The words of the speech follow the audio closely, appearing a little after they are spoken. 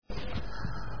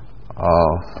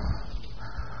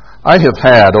I have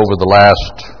had over the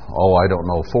last,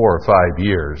 4 or 5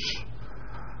 years,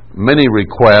 many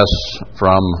requests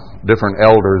from different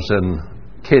elders in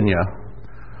Kenya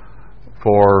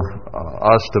for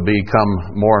us to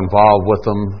become more involved with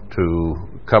them, to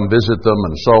come visit them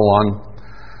and so on.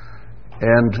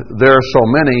 And there are so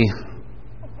many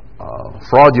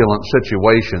fraudulent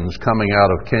situations coming out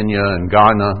of Kenya and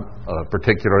Ghana,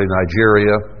 particularly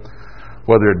Nigeria,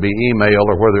 whether it be email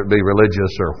or whether it be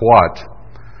religious or what.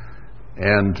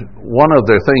 And one of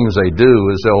the things they do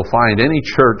is they'll find any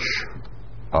church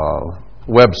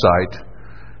website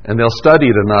and they'll study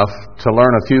it enough to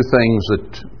learn a few things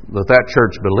that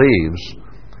church believes,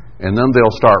 and then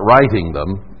they'll start writing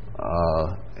them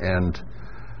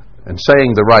and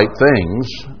saying the right things,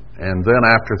 and then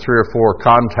after 3 or 4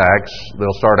 contacts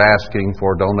they'll start asking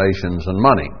for donations and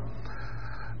money.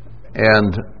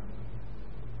 And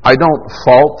I don't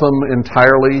fault them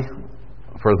entirely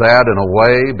for that in a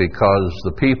way, because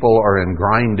the people are in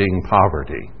grinding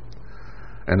poverty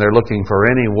and they're looking for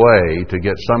any way to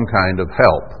get some kind of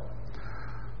help.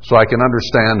 So I can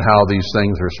understand how these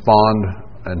things are spawned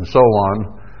and so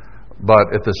on,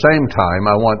 but at the same time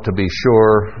I want to be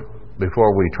sure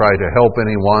before we try to help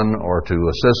anyone or to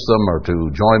assist them or to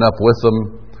join up with them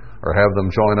or have them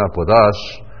join up with us,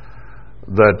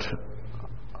 that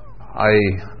I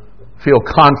feel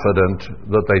confident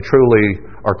that they truly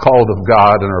are called of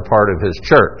God and are part of His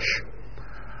church.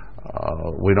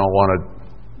 We don't want to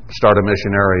start a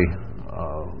missionary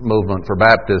movement for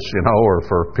Baptists, or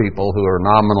for people who are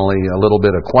nominally a little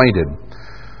bit acquainted.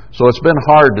 So it's been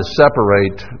hard to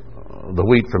separate the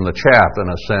wheat from the chaff, in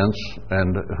a sense,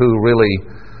 and who really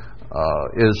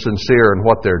is sincere in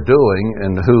what they're doing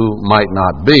and who might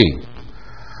not be.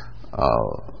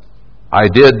 I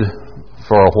did,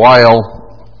 for a while,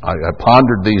 I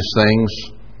pondered these things,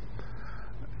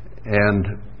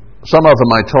 and some of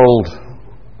them I told,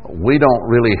 we don't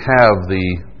really have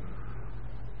the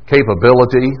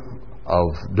capability of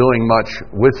doing much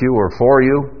with you or for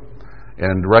you,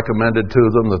 and recommended to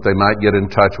them that they might get in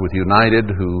touch with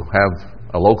United, who have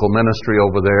a local ministry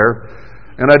over there.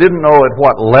 And I didn't know at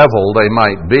what level they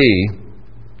might be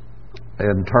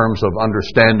in terms of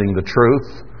understanding the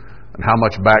truth and how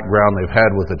much background they've had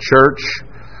with the church,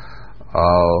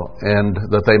 and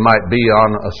that they might be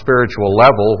on a spiritual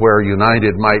level where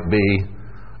United might be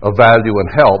of value and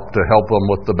help to help them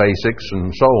with the basics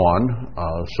and so on.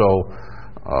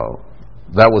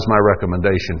 That was my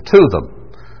recommendation to them.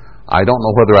 I don't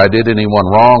know whether I did anyone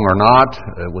wrong or not.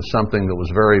 It was something that was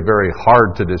very, very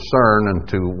hard to discern and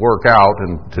to work out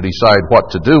and to decide what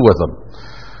to do with them.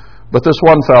 But this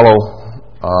one fellow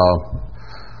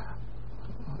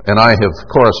and I have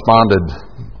corresponded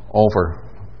over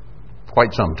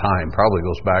quite some time, probably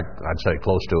goes back, I'd say,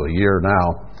 close to a year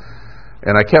now.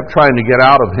 And I kept trying to get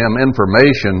out of him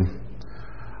information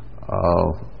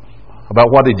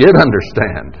about what he did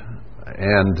understand.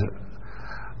 And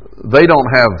they don't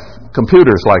have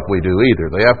computers like we do either.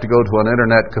 They have to go to an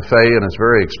internet cafe, and it's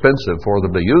very expensive for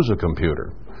them to use a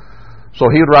computer. So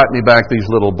he'd write me back these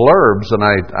little blurbs, and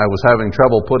I was having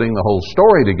trouble putting the whole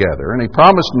story together. And he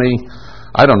promised me,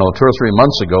 2 or 3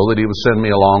 months ago, that he would send me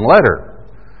a long letter.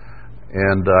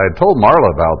 And I had told Marla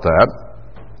about that.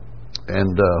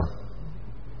 And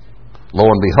lo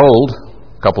and behold,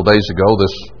 a couple days ago,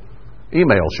 this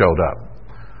email showed up.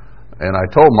 And I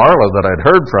told Marla that I'd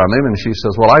heard from him, and she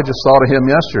says, well, I just thought of him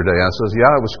yesterday. I says,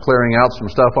 yeah, I was clearing out some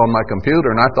stuff on my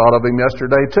computer, and I thought of him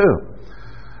yesterday too.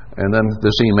 And then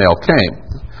this email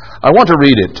came. I want to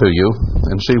read it to you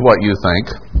and see what you think.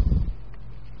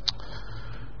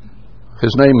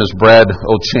 His name is Brad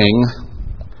Oching.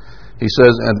 He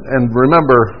says, and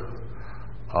remember,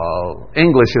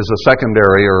 English is a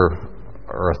secondary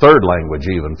or a third language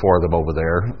even for them over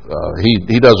there.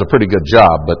 He does a pretty good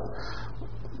job, but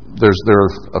there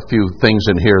are a few things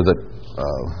in here that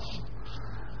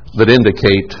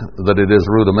indicate that it is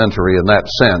rudimentary in that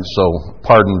sense. So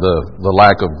pardon the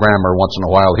lack of grammar once in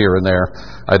a while here and there.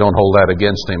 I don't hold that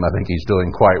against him. I think he's doing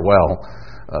quite well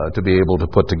to be able to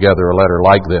put together a letter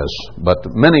like this. But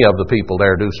many of the people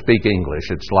there do speak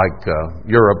English. It's like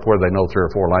Europe, where they know 3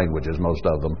 or 4 languages, most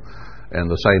of them. And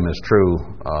the same is true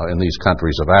in these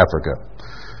countries of Africa.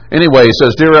 Anyway, he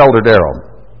says, Dear Elder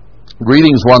Darryl,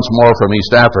 greetings once more from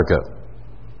East Africa.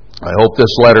 I hope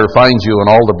this letter finds you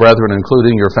and all the brethren,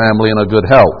 including your family, in a good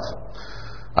health.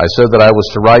 I said that I was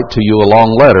to write to you a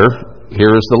long letter.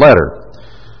 Here is the letter.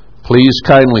 Please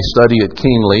kindly study it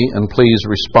keenly, and please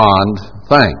respond,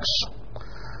 thanks.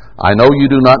 I know you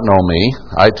do not know me.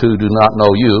 I too do not know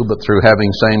you, but through having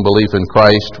same belief in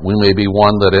Christ, we may be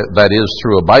one that is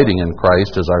through abiding in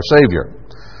Christ as our Savior.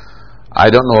 I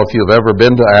don't know if you've ever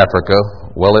been to Africa.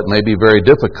 Well, it may be very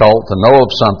difficult to know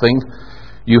of something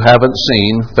you haven't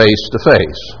seen face to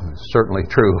face. Certainly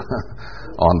true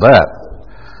on that.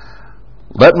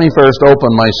 Let me first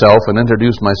open myself and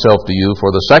introduce myself to you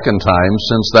for the second time,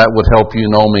 since that would help you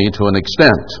know me to an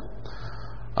extent.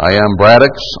 I am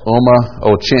Braddox Uma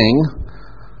Oching.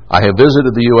 I have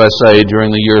visited the USA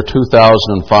during the year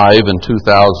 2005 and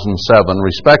 2007,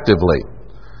 respectively.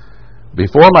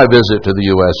 Before my visit to the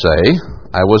USA,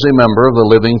 I was a member of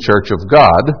the Living Church of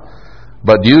God,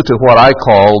 but due to what I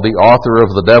call the author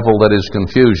of The Devil That Is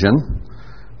Confusion,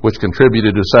 which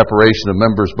contributed to separation of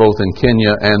members both in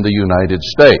Kenya and the United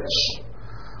States,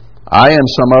 I and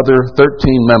some other 13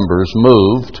 members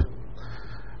moved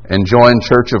and joined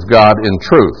Church of God in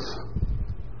Truth.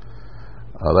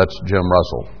 That's Jim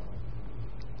Russell.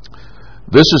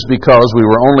 This is because we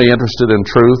were only interested in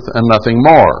truth and nothing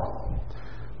more.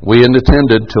 We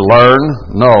intended to learn,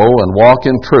 know, and walk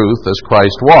in truth as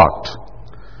Christ walked.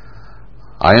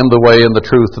 I am the way and the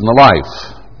truth and the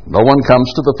life. No one comes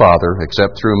to the Father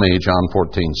except through me, John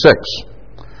 14:6.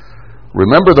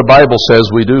 Remember, the Bible says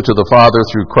we do to the Father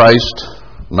through Christ,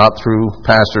 not through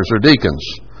pastors or deacons.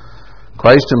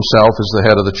 Christ himself is the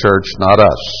head of the church, not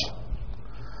us.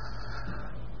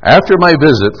 After my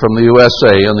visit from the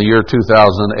USA in the year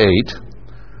 2008,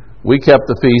 we kept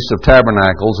the Feast of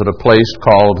Tabernacles at a place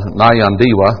called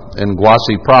Nyandiwa in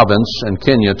Gwasi Province in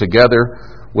Kenya, together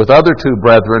with other two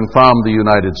brethren from the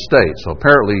United States. So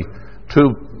apparently two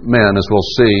men, as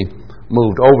we'll see,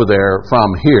 moved over there from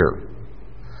here.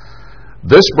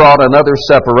 This brought another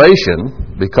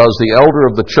separation because the elder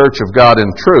of the Church of God in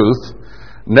Truth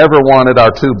never wanted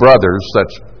our two brothers,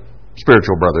 that's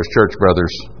spiritual brothers, church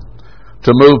brothers,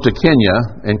 to move to Kenya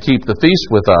and keep the feast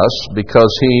with us, because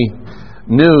he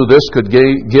knew this could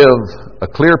give a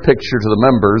clear picture to the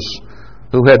members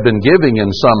who had been giving in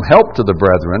some help to the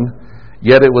brethren,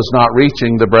 yet it was not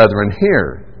reaching the brethren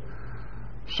here.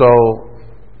 So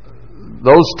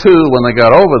those two, when they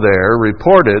got over there,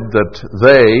 reported that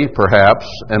they, perhaps,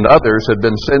 and others had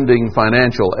been sending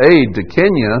financial aid to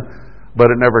Kenya, but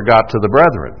it never got to the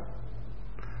brethren.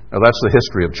 Now that's the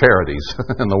history of charities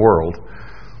in the world,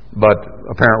 but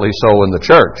apparently so in the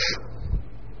church.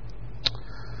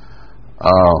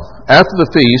 After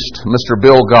the feast, Mr.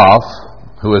 Bill Goff,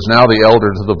 who is now the elder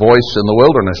to the Voice in the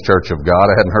Wilderness Church of God,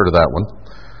 I hadn't heard of that one,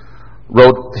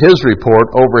 wrote his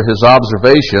report over his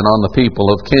observation on the people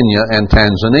of Kenya and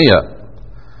Tanzania.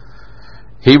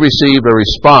 He received a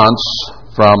response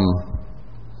from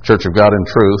Church of God in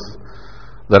Truth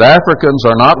that Africans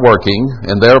are not working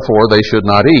and therefore they should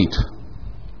not eat,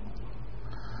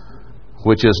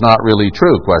 which is not really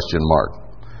true, ?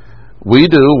 We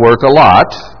do work a lot,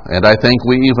 and I think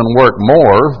we even work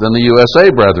more than the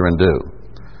USA brethren do.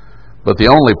 But the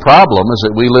only problem is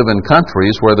that we live in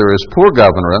countries where there is poor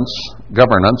governance,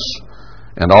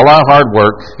 and all our hard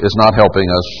work is not helping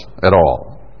us at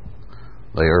all.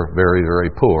 They are very,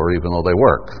 very poor, even though they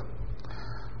work.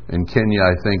 In Kenya,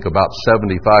 I think about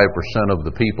 75% of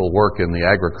the people work in the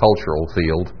agricultural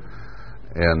field,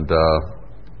 and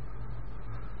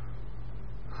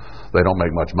they don't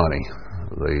make much money.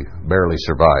 They barely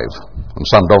survive, and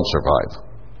some don't survive.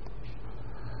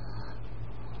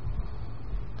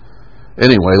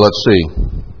 Anyway, let's see.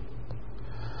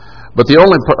 But the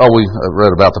only... we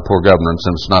read about the poor governance,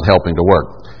 and it's not helping to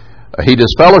work. He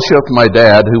disfellowshipped my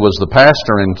dad, who was the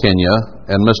pastor in Kenya,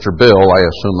 and Mr. Bill, I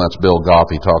assume that's Bill Goff,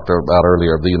 he talked about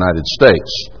earlier, of the United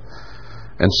States,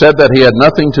 and said that he had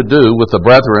nothing to do with the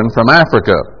brethren from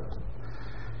Africa.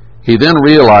 He then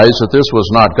realized that this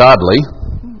was not godly,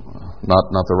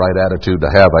 not the right attitude to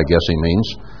have, I guess he means,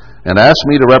 and asked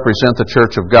me to represent the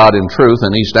Church of God in Truth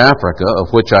in East Africa,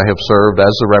 of which I have served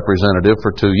as a representative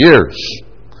for 2 years,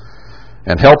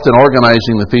 and helped in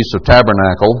organizing the Feast of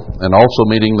Tabernacle and also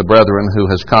meeting the brethren who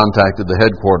has contacted the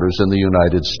headquarters in the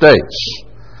United States.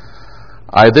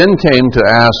 I then came to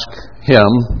ask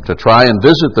him to try and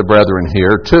visit the brethren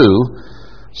here too,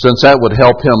 since that would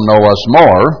help him know us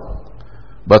more,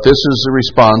 but this is the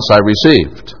response I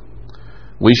received.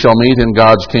 We shall meet in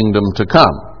God's kingdom to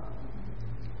come.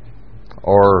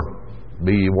 Or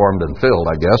be warmed and filled,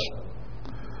 I guess.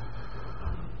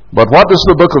 But what does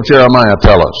the book of Jeremiah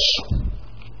tell us?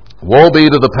 Woe be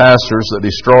to the pastors that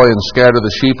destroy and scatter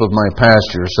the sheep of my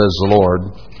pasture, says the Lord.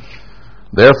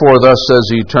 Therefore thus says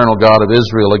the eternal God of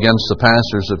Israel against the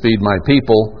pastors that feed my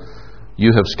people,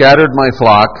 you have scattered my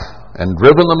flock and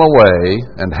driven them away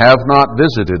and have not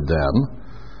visited them.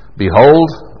 Behold,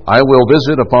 I will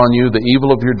visit upon you the evil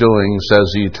of your doing, says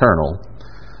the Eternal,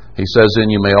 He says, and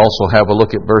you may also have a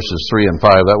look at verses 3 and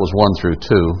 5. That was 1 through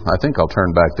 2. I think I'll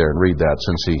turn back there and read that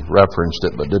since he referenced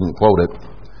it but didn't quote it,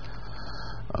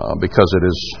 because it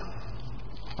is,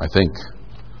 I think,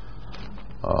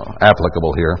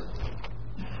 applicable here.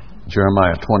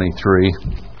 Jeremiah 23,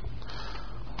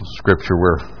 scripture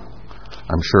we're,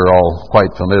 I'm sure, all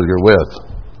quite familiar with.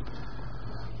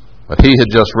 But he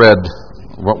had just read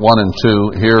 1 and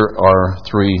 2. Here are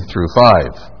 3 through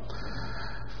 5.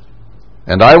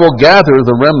 And I will gather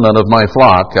the remnant of my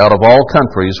flock out of all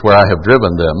countries where I have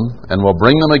driven them, and will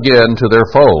bring them again to their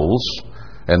folds,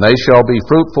 and they shall be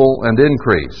fruitful and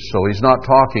increase. So he's not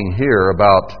talking here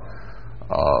about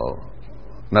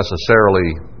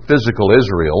necessarily physical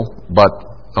Israel, but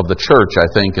of the church, I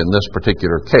think, in this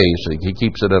particular case. He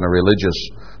keeps it in a religious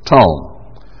tone.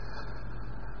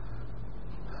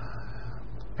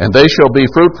 And they shall be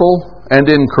fruitful and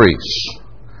increase.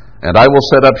 And I will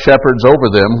set up shepherds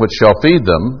over them, which shall feed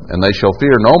them, and they shall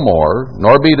fear no more,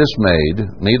 nor be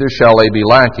dismayed, neither shall they be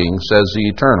lacking, says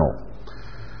the Eternal.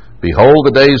 Behold,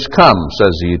 the days come,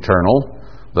 says the Eternal,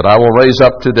 that I will raise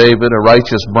up to David a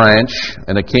righteous branch,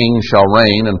 and a king shall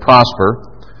reign and prosper.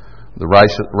 The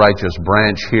righteous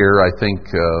branch here, I think,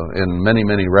 in many,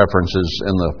 many references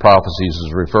in the prophecies,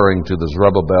 is referring to the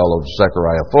Zerubbabel of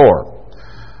Zechariah 4.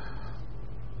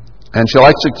 And shall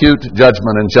execute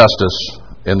judgment and justice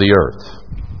in the earth.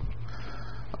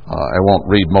 I won't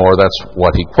read more. That's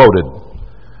what he quoted.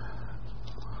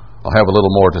 I'll have a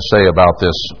little more to say about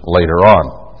this later on.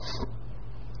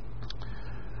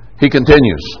 He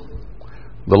continues,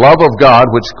 the love of God,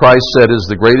 which Christ said is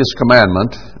the greatest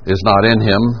commandment, is not in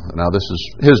him. Now this is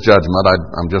his judgment.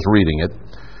 I'm just reading it.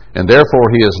 And therefore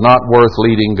he is not worth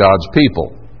leading God's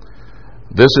people.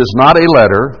 This is not a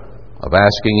letter of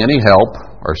asking any help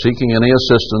or seeking any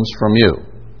assistance from you.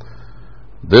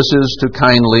 This is to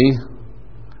kindly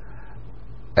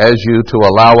as you to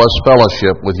allow us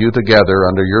fellowship with you together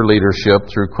under your leadership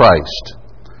through Christ.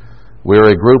 We are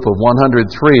a group of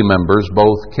 103 members,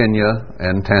 both Kenya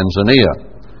and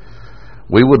Tanzania.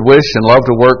 We would wish and love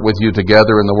to work with you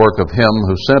together in the work of Him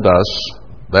who sent us,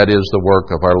 that is, the work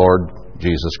of our Lord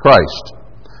Jesus Christ.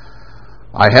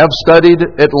 I have studied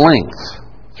at length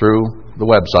through the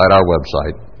website, our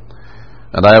website,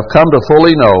 and I have come to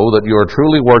fully know that you are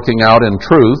truly working out in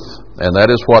truth, and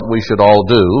that is what we should all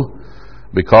do,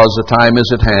 because the time is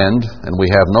at hand, and we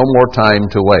have no more time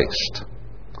to waste.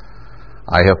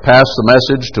 I have passed the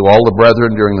message to all the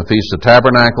brethren during the Feast of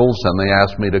Tabernacles, and they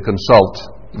asked me to consult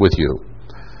with you.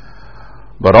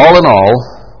 But all in all,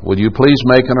 would you please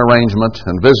make an arrangement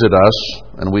and visit us,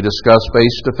 and we discuss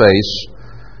face to face,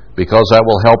 because that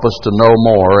will help us to know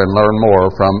more and learn more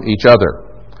from each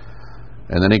other.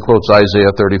 And then he quotes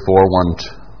Isaiah 34,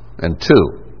 1 and 2.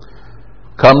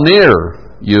 Come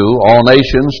near, you, all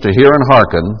nations, to hear and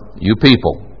hearken, you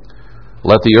people.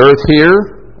 Let the earth hear,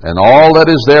 and all that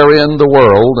is therein, the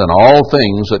world, and all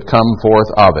things that come forth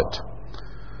of it.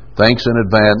 Thanks in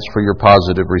advance for your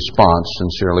positive response.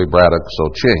 Sincerely, Braddock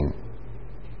So-Ching.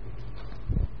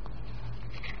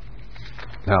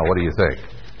 Now, what do you think?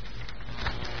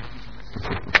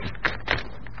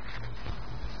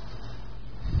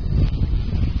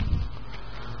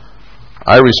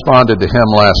 I responded to him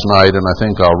last night, and I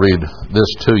think I'll read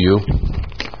this to you.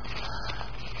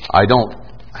 I don't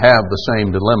have the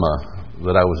same dilemma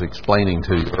that I was explaining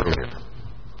to you earlier.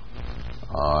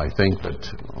 I think that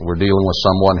we're dealing with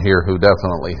someone here who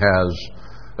definitely has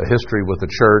a history with the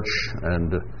church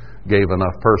and gave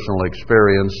enough personal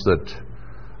experience that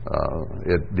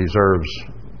it deserves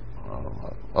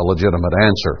a legitimate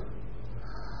answer.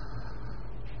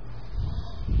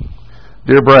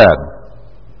 Dear Brad,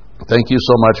 thank you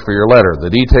so much for your letter.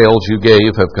 The details you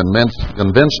gave have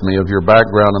convinced me of your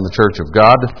background in the Church of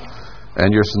God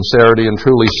and your sincerity in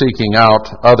truly seeking out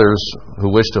others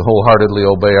who wish to wholeheartedly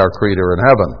obey our Creator in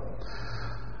heaven.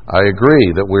 I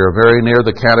agree that we are very near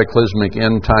the cataclysmic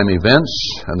end-time events,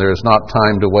 and there is not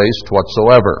time to waste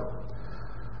whatsoever.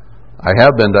 I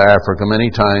have been to Africa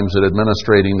many times at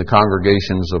administrating the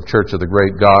congregations of Church of the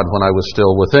Great God when I was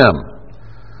still with them.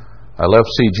 I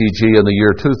left CGG in the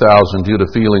year 2000 due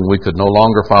to feeling we could no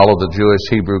longer follow the Jewish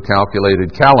Hebrew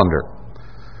calculated calendar.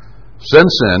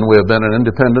 Since then, we have been an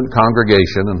independent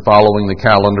congregation and following the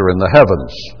calendar in the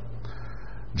heavens.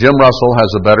 Jim Russell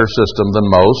has a better system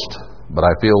than most, but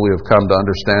I feel we have come to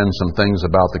understand some things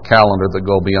about the calendar that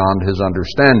go beyond his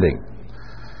understanding.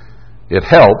 It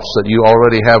helps that you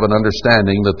already have an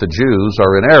understanding that the Jews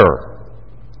are in error.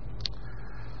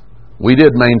 We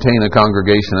did maintain a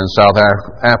congregation in South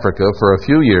Africa for a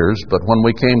few years, but when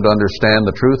we came to understand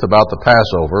the truth about the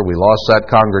Passover, we lost that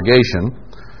congregation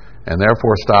and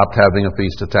therefore stopped having a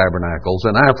Feast of Tabernacles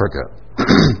in Africa.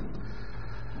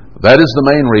 That is the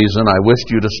main reason I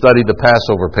wished you to study the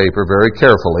Passover paper very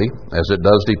carefully, as it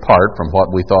does depart from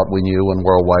what we thought we knew in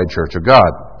Worldwide Church of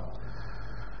God.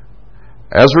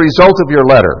 As a result of your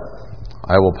letter,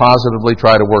 I will positively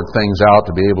try to work things out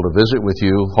to be able to visit with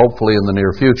you, hopefully in the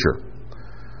near future.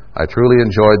 I truly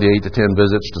enjoyed the 8 to 10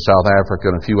 visits to South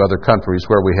Africa and a few other countries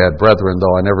where we had brethren,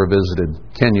 though I never visited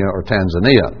Kenya or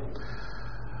Tanzania.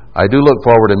 I do look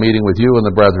forward to meeting with you and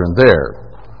the brethren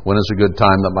there. When is a good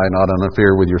time that might not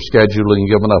interfere with your schedule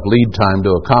and give enough lead time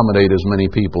to accommodate as many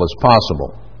people as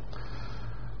possible?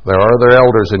 There are other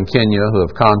elders in Kenya who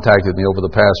have contacted me over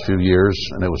the past few years,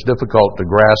 and it was difficult to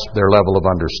grasp their level of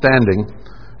understanding,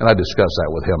 and I discussed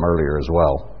that with him earlier as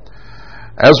well.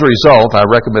 As a result, I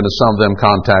recommended some of them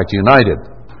contact United.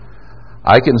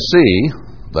 I can see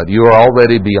that you are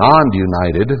already beyond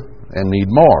United and need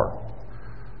more.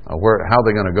 How are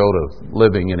they going to go to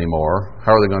Living anymore?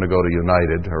 How are they going to go to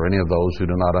United or any of those who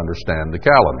do not understand the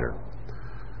calendar?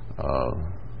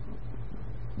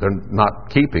 They're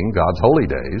not keeping God's holy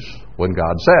days when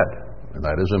God said, and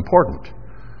that is important.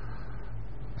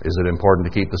 Is it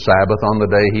important to keep the Sabbath on the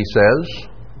day He says?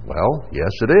 Well,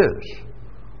 yes, it is.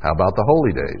 How about the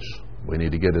holy days? We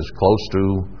need to get as close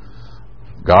to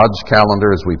God's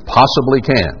calendar as we possibly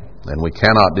can, and we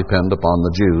cannot depend upon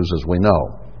the Jews, as we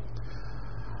know.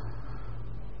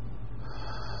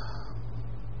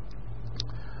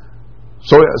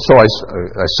 So I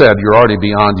said, you're already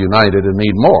beyond United and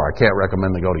need more. I can't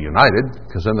recommend they go to United,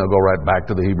 because then they'll go right back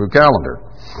to the Hebrew calendar.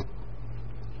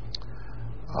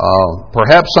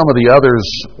 Perhaps some of the others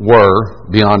were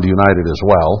beyond United as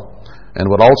well, and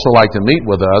would also like to meet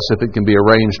with us if it can be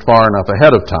arranged far enough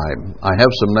ahead of time. I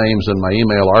have some names in my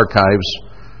email archives,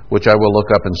 which I will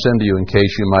look up and send to you in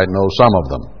case you might know some of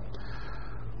them.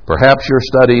 Perhaps your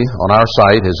study on our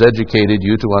site has educated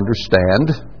you to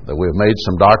understand that we have made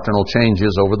some doctrinal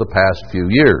changes over the past few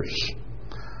years.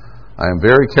 I am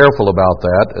very careful about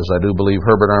that, as I do believe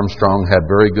Herbert Armstrong had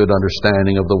very good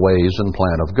understanding of the ways and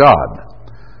plan of God.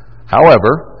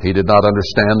 However, he did not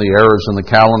understand the errors in the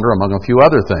calendar, among a few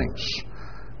other things.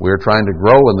 We are trying to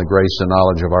grow in the grace and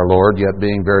knowledge of our Lord, yet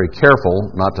being very careful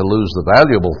not to lose the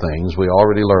valuable things we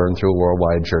already learned through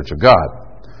Worldwide Church of God.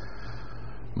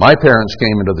 My parents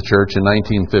came into the church in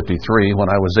 1953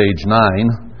 when I was age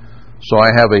 9, so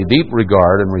I have a deep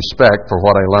regard and respect for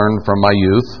what I learned from my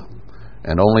youth,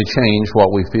 and only change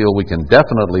what we feel we can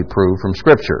definitely prove from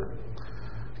Scripture.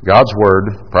 God's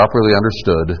Word, properly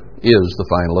understood, is the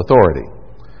final authority.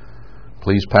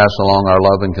 Please pass along our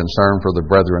love and concern for the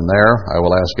brethren there. I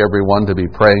will ask everyone to be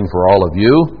praying for all of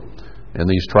you in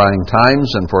these trying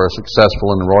times and for a successful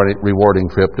and rewarding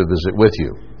trip to visit with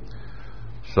you.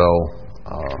 So,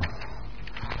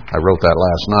 I wrote that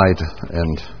last night,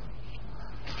 and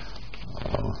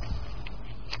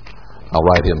I'll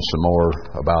write him some more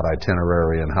about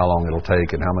itinerary and how long it'll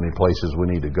take and how many places we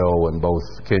need to go in both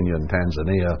Kenya and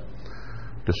Tanzania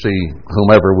to see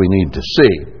whomever we need to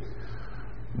see.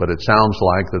 But it sounds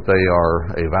like that they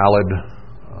are a valid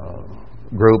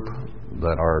group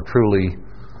that are truly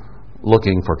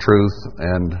looking for truth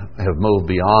and have moved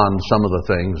beyond some of the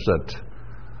things that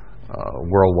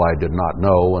Worldwide did not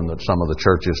know, and that some of the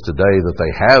churches today that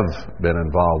they have been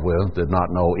involved with did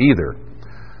not know either.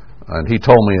 And he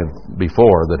told me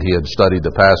before that he had studied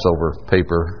the Passover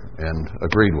paper and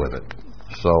agreed with it.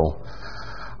 So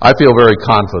I feel very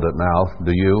confident now.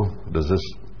 Do you? Does this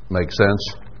make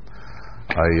sense?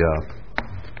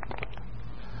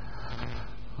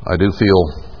 I do feel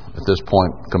at this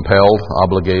point compelled,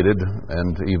 obligated,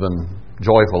 and even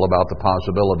joyful about the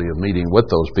possibility of meeting with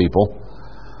those people.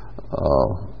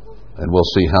 And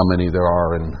we'll see how many there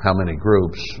are and how many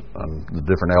groups, the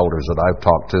different elders that I've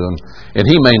talked to. And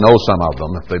he may know some of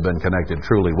them if they've been connected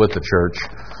truly with the church.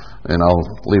 And I'll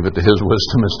leave it to his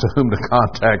wisdom as to whom to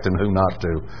contact and who not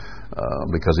to,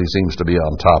 because he seems to be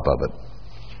on top of it.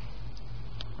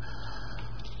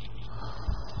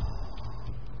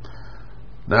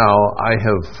 Now, I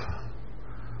have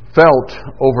felt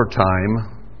over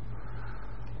time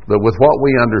that with what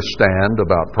we understand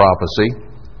about prophecy,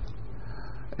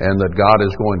 and that God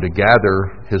is going to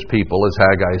gather His people, as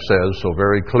Haggai says so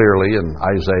very clearly, and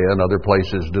Isaiah and other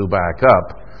places do back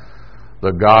up,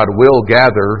 that God will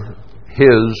gather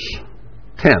His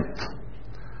tenth.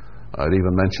 It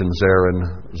even mentions there in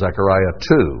Zechariah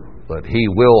 2 that He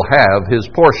will have His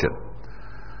portion,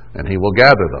 and He will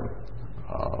gather them.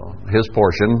 His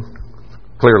portion,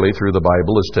 clearly through the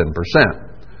Bible, is 10%.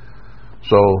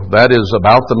 So that is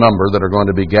about the number that are going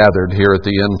to be gathered here at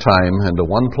the end time into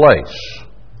one place.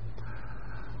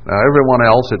 Now, everyone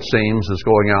else, it seems, is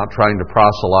going out trying to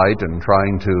proselyte and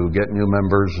trying to get new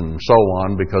members and so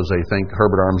on because they think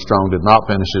Herbert Armstrong did not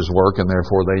finish his work and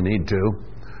therefore they need to,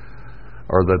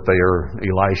 or that they are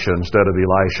Elisha instead of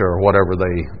Elisha, or whatever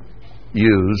they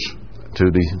use to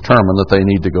determine that they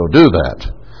need to go do that.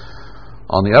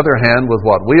 On the other hand, with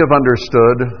what we have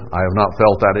understood, I have not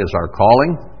felt that is our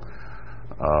calling.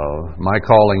 My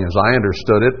calling, as I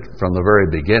understood it from the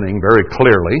very beginning, very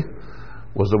clearly,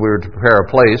 was that we were to prepare a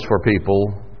place for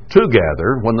people to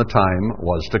gather when the time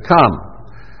was to come.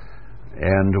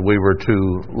 And we were to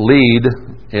lead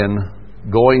in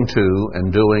going to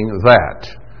and doing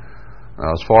that.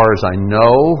 Now, as far as I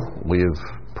know, we've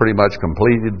pretty much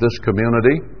completed this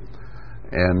community,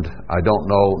 and I don't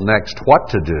know next what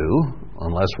to do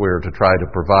unless we're to try to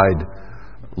provide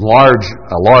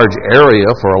a large area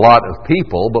for a lot of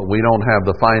people, but we don't have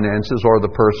the finances or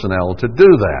the personnel to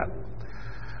do that.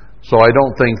 So I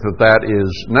don't think that that is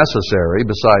necessary.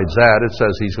 Besides that, it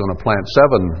says he's going to plant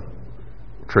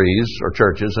 7 trees or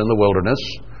churches in the wilderness,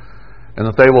 and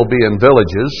that they will be in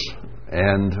villages,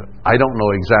 and I don't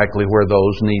know exactly where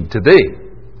those need to be.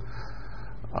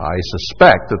 I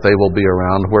suspect that they will be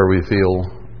around where we feel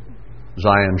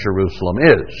Zion, Jerusalem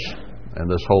is, and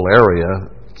this whole area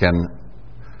can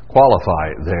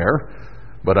qualify there.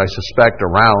 But I suspect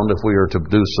around, if we are to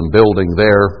do some building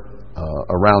there,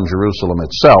 around Jerusalem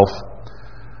itself.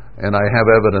 And I have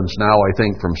evidence now, I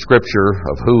think, from Scripture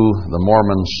of who the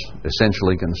Mormons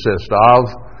essentially consist of.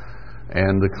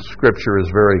 And the Scripture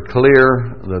is very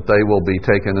clear that they will be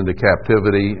taken into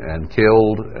captivity and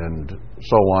killed and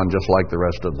so on, just like the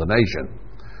rest of the nation.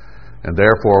 And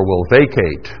therefore will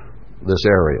vacate this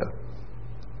area.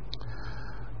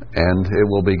 And it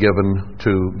will be given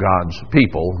to God's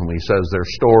people. And he says their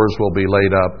stores will be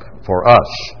laid up for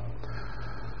us.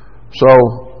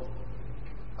 So,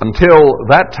 until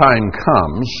that time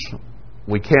comes,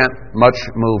 we can't much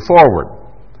move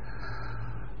forward.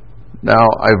 Now,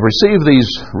 I've received these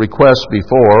requests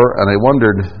before, and I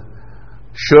wondered,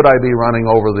 should I be running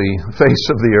over the face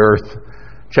of the earth,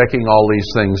 checking all these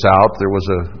things out? There was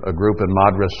a group in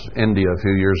Madras, India, a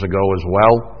few years ago as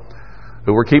well,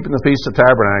 who were keeping the Feast of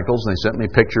Tabernacles, and they sent me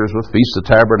pictures with Feast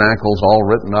of Tabernacles all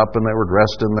written up, and they were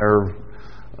dressed in their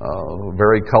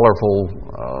very colorful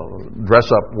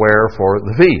dress-up wear for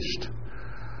the feast.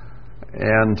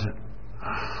 And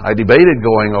I debated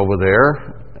going over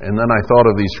there, and then I thought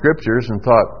of these scriptures and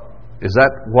thought, is that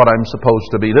what I'm supposed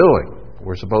to be doing?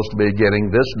 We're supposed to be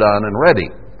getting this done and ready,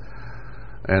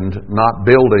 and not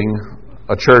building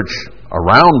a church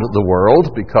around the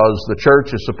world, because the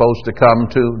church is supposed to come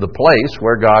to the place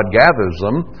where God gathers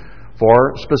them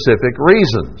for specific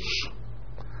reasons.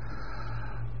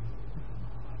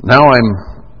 Now I'm,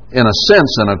 in a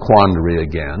sense, in a quandary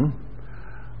again,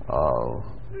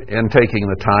 in taking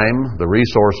the time, the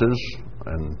resources,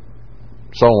 and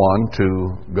so on to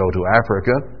go to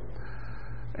Africa.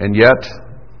 And yet,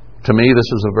 to me, this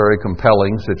is a very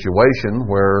compelling situation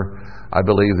where I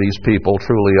believe these people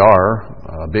truly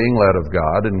are being led of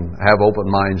God and have open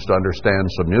minds to understand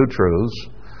some new truths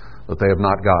that they have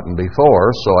not gotten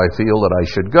before, so I feel that I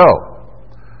should go.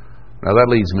 Now that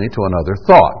leads me to another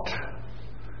thought.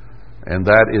 And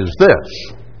that is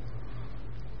this.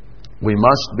 We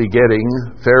must be getting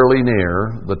fairly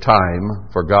near the time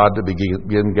for God to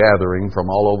begin gathering from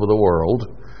all over the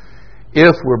world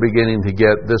if we're beginning to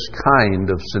get this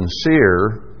kind of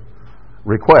sincere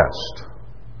request.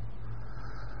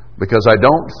 Because I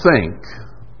don't think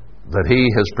that He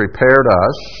has prepared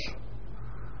us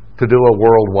to do a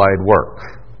worldwide work.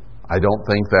 I don't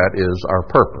think that is our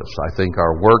purpose. I think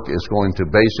our work is going to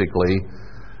basically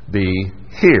be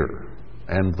here,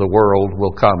 and the world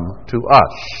will come to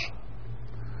us.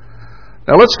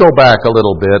 Now let's go back a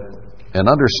little bit and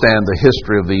understand the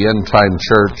history of the end-time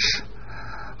church.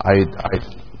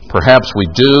 Perhaps we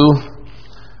do,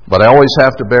 but I always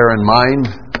have to bear in mind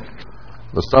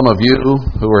that some of you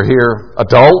who are here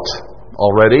adult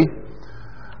already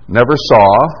never saw,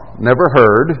 never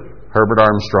heard Herbert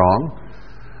Armstrong,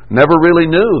 never really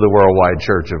knew the worldwide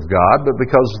church of God, but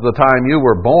because of the time you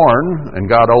were born and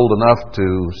got old enough to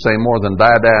say more than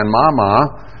Dada and Mama,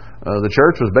 the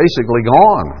church was basically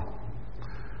gone.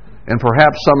 And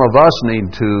perhaps some of us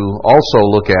need to also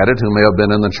look at it, who may have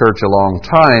been in the church a long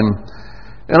time,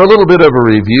 and a little bit of a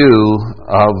review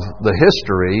of the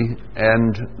history,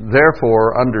 and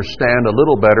therefore understand a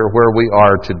little better where we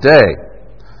are today.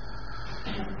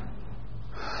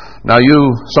 Now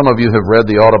some of you have read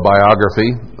the autobiography,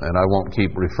 and I won't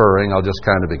keep referring, I'll just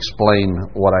kind of explain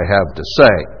what I have to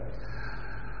say.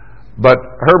 But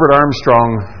Herbert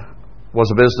Armstrong was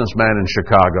a businessman in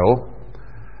Chicago,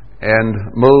 and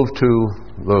moved to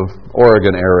the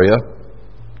Oregon area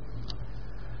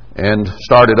and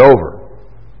started over.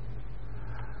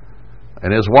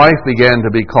 And his wife began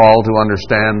to be called to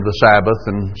understand the Sabbath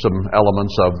and some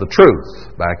elements of the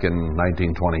truth back in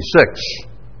 1926.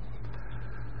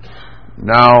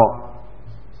 Now,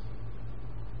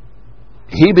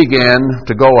 he began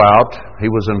to go out. He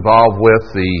was involved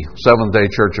with the Seventh-day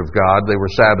Church of God. They were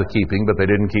Sabbath-keeping, but they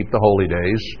didn't keep the holy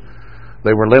days.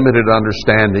 They were limited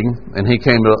understanding, and he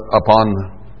came to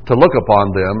look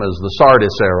upon them as the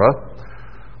Sardis era,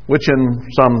 which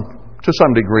to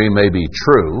some degree may be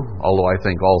true, although I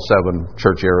think all 7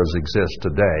 church eras exist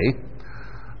today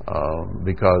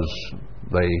because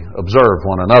they observe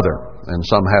one another, and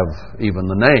some have even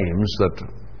the names that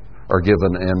are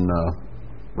given in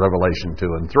Revelation 2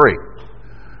 and 3.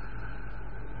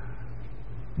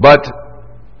 But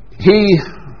he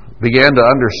began to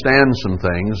understand some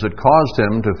things that caused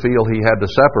him to feel he had to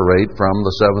separate from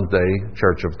the Seventh-day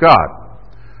Church of God.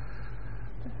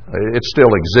 It still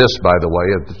exists, by the way.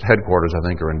 Its headquarters, I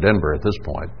think, are in Denver at this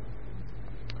point.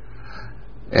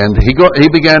 And he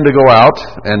began to go out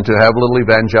and to have little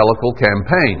evangelical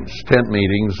campaigns, tent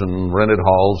meetings and rented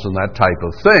halls and that type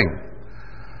of thing.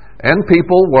 And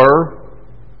people were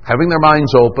having their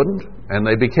minds opened, and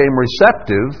they became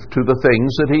receptive to the things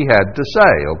that he had to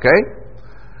say, okay?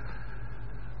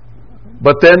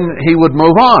 But then he would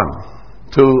move on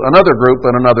to another group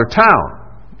in another town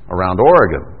around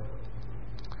Oregon.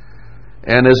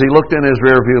 And as he looked in his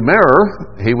rearview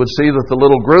mirror, he would see that the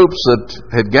little groups that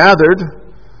had gathered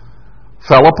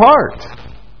fell apart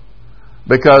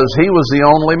because he was the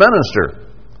only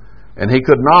minister. And he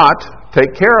could not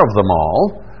take care of them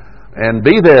all and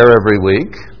be there every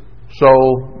week, so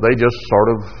they just sort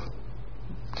of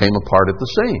came apart at the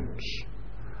seams.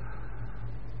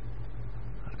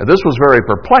 And this was very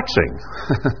perplexing.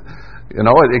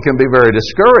 It can be very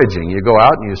discouraging. You go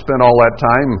out and you spend all that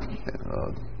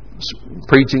time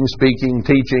preaching, speaking,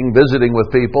 teaching, visiting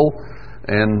with people,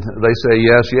 and they say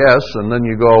yes, yes, and then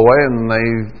you go away and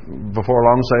they, before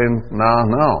long, say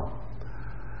no.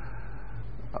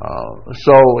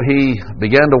 So he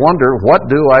began to wonder, what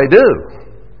do I do?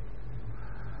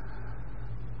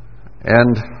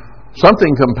 And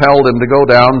something compelled him to go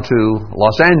down to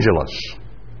Los Angeles.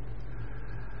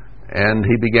 And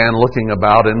he began looking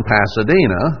about in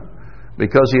Pasadena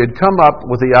because he had come up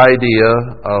with the idea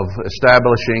of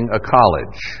establishing a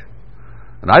college.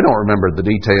 And I don't remember the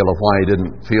detail of why he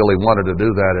didn't feel he wanted to do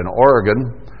that in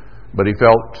Oregon, but he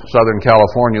felt Southern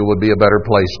California would be a better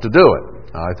place to do it.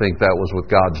 I think that was with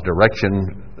God's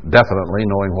direction, definitely,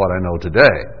 knowing what I know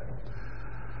today.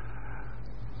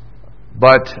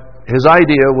 But his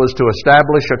idea was to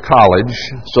establish a college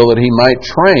so that he might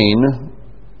train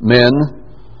men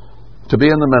to be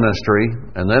in the ministry,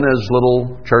 and then as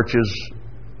little churches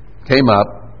came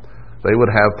up, they would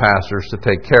have pastors to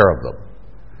take care of them.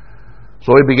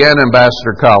 So he began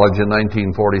Ambassador College in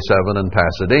 1947 in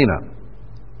Pasadena.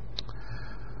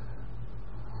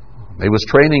 He was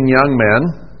training young men.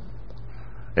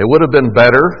 It would have been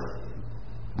better,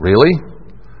 really,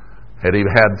 had he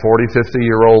had 40,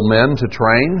 50-year-old men to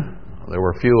train. There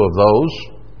were few of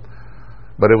those.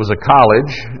 But it was a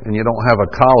college, and you don't have a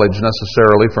college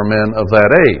necessarily for men of that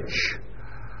age.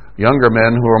 Younger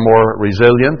men who are more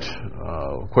resilient,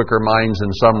 quicker minds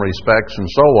in some respects and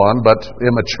so on, but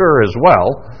immature as well,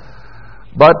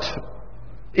 but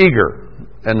eager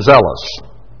and zealous.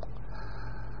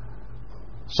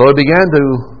 So he began to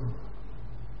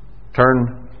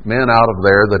turn men out of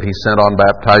there that he sent on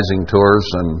baptizing tours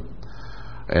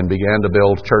and began to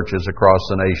build churches across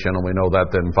the nation, and we know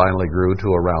that then finally grew to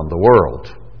around the world.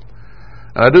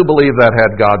 And I do believe that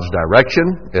had God's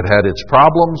direction. It had its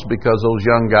problems because those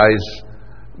young guys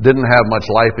didn't have much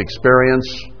life experience,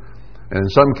 and in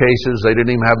some cases they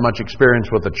didn't even have much experience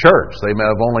with the church. They may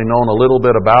have only known a little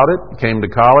bit about it, came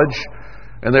to college,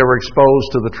 and they were exposed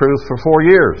to the truth for 4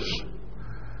 years,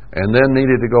 and then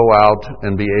needed to go out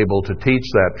and be able to teach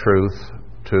that truth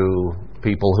to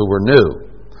people who were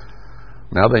new.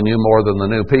 Now they knew more than the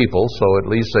new people, so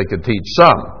at least they could teach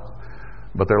some.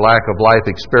 But their lack of life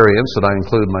experience, and I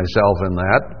include myself in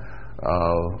that,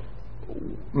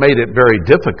 made it very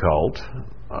difficult.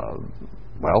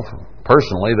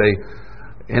 Personally, they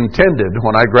intended,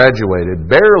 when I graduated,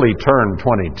 barely turned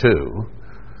 22,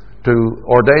 to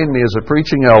ordain me as a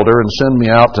preaching elder and send me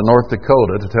out to North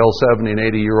Dakota to tell 70 and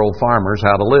 80-year-old farmers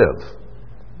how to live.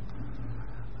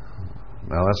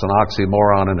 Now, that's an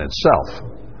oxymoron in itself.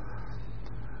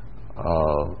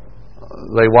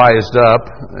 They wised up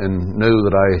and knew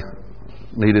that I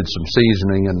needed some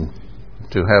seasoning and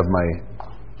to have my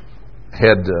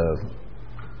head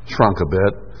shrunk a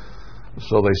bit.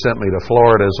 So they sent me to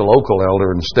Florida as a local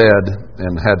elder instead,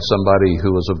 and had somebody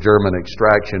who was of German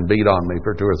extraction beat on me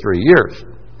for 2 or 3 years,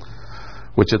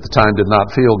 which at the time did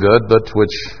not feel good, but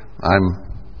which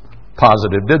I'm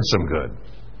positive did some good.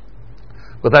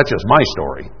 But that's just my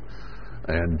story.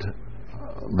 And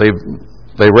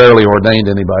they rarely ordained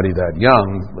anybody that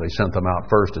young. They sent them out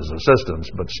first as assistants,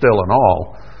 but still in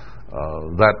all,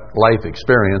 that life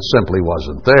experience simply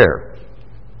wasn't there.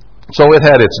 So it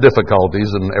had its difficulties,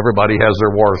 and everybody has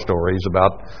their war stories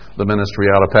about the ministry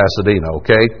out of Pasadena,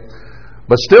 okay?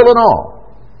 But still in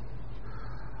all,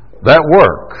 that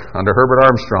work under Herbert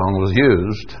Armstrong was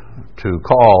used to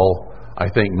call, I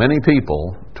think, many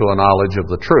people to a knowledge of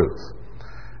the truth.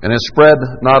 And it spread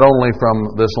not only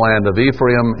from this land of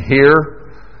Ephraim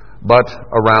here, but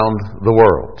around the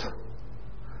world.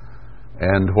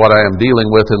 And what I am dealing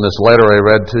with in this letter I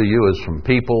read to you is from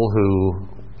people who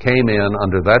came in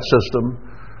under that system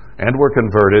and were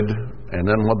converted, and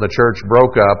then when the church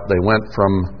broke up, they went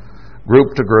from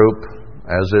group to group,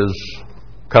 as is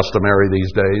customary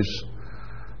these days,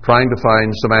 trying to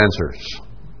find some answers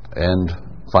and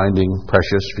finding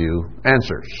precious few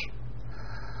answers.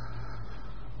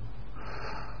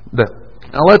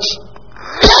 Now let's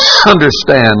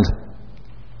understand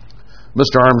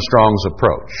Mr. Armstrong's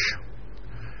approach.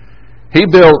 He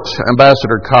built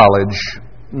Ambassador College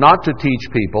not to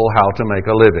teach people how to make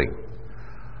a living.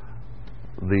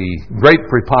 The great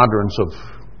preponderance of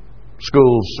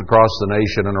schools across the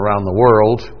nation and around the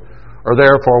world are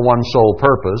there for one sole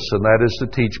purpose, and that is to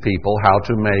teach people how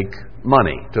to make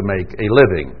money, to make a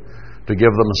living, to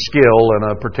give them a skill in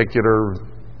a particular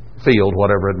field,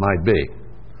 whatever it might be.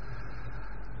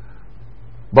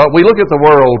 But we look at the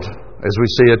world as we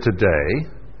see it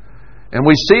today, and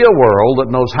we see a world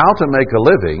that knows how to make a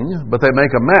living, but they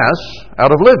make a mess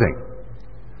out of living.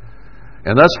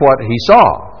 And that's what he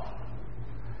saw.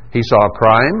 He saw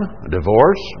crime,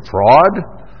 divorce,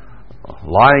 fraud,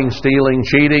 lying, stealing,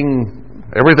 cheating,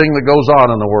 everything that goes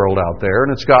on in the world out there,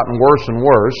 and it's gotten worse and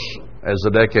worse as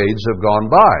the decades have gone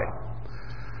by.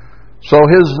 So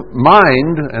his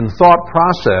mind and thought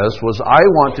process was, I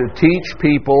want to teach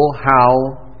people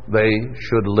how they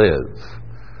should live,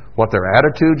 what their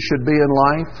attitude should be in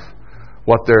life,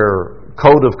 what their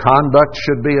code of conduct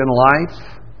should be in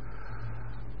life,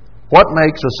 what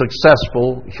makes a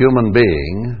successful human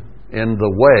being in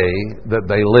the way that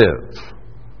they live.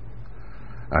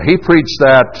 Now, he preached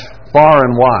that far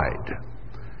and wide,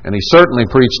 and he certainly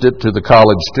preached it to the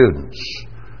college students,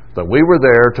 that we were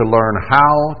there to learn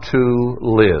how to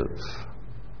live.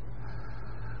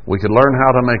 We could learn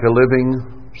how to make a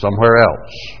living somewhere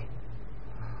else.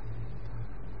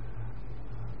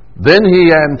 Then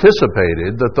he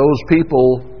anticipated that those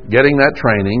people getting that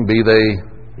training, be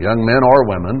they young men or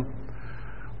women,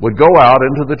 would go out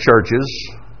into the churches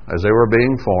as they were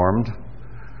being formed,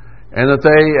 and that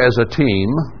they, as a team,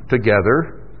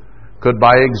 together, could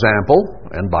by example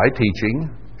and by teaching,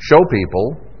 show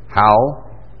people how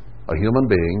a human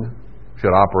being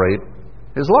should operate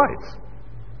his life.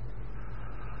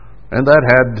 And that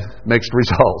had mixed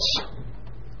results.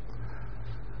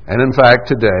 And in fact,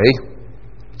 today,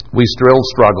 we still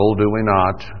struggle, do we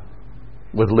not,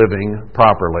 with living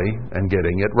properly and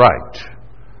getting it right.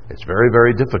 It's very,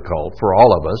 very difficult for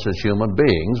all of us as human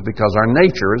beings because our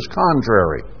nature is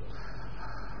contrary.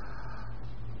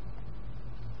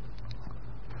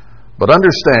 But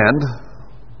understand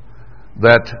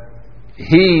that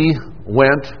he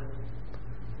went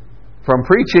from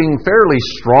preaching fairly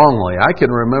strongly. I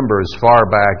can remember as far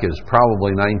back as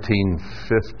probably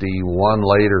 1951,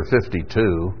 later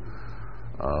 52,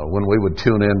 when we would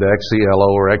tune in to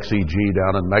XELO or XEG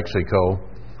down in Mexico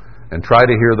and try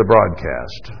to hear the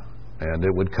broadcast. And it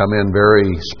would come in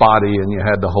very spotty, and you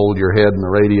had to hold your head in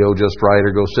the radio just right or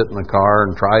go sit in the car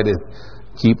and try to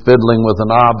keep fiddling with the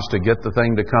knobs to get the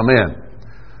thing to come in.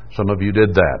 Some of you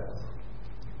did that.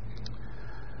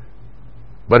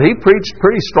 But he preached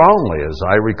pretty strongly, as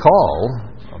I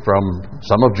recall, from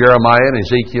some of Jeremiah and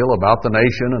Ezekiel about the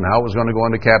nation and how it was going to go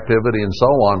into captivity and so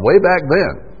on, way back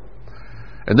then.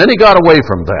 And then he got away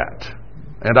from that.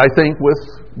 And I think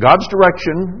with God's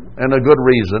direction and a good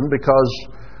reason, because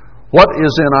what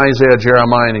is in Isaiah,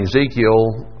 Jeremiah, and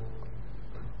Ezekiel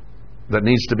that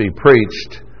needs to be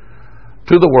preached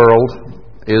to the world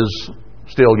is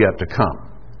still yet to come.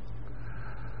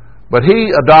 But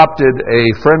he adopted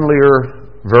a friendlier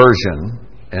version,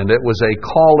 and it was a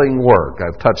calling work.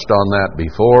 I've touched on that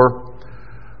before,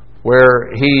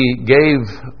 where he gave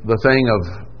the thing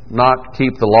of not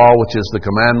keep the law, which is the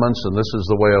commandments, and this is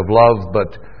the way of love,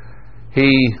 but he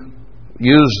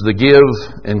used the give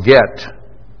and get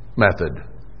method.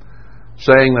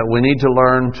 saying that we need to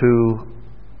learn to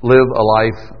live a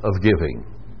life of giving,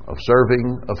 of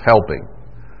serving, of helping,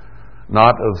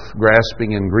 not of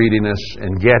grasping and greediness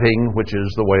and getting, which is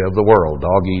the way of the world,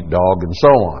 dog eat dog and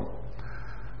so on.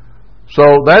 So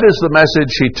that is the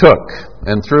message he took.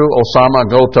 And through Osama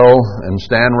Goto and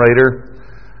Stan Rader,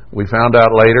 we found out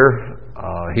later,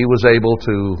 he was able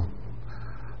to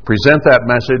present that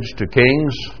message to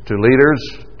kings, to leaders,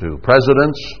 to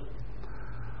presidents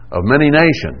of many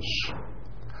nations.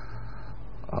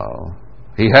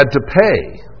 He had to pay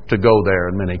to go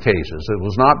there in many cases. It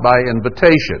was not by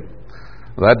invitation.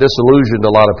 That disillusioned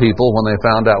a lot of people when they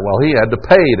found out, well, he had to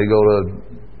pay to go to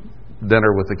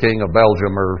dinner with the King of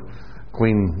Belgium or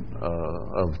Queen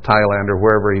of Thailand or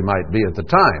wherever he might be at the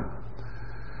time.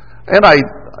 And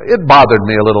it bothered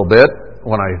me a little bit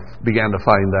when I began to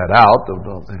find that out.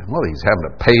 Well, he's having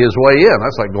to pay his way in.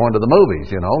 That's like going to the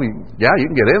movies, you know. Yeah, you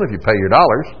can get in if you pay your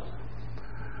dollars.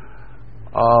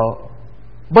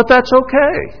 But that's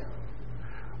okay.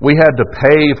 We had to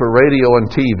pay for radio and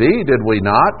TV, did we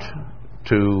not,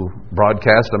 to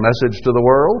broadcast a message to the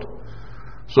world?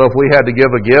 So if we had to give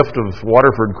a gift of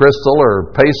Waterford crystal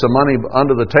or pay some money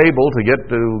under the table to get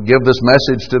to give this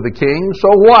message to the king, so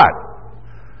what?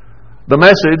 The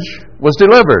message was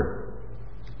delivered.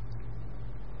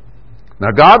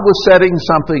 Now God was setting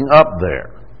something up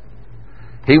there.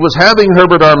 He was having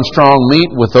Herbert Armstrong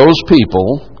meet with those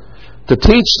people to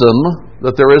teach them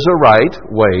that there is a right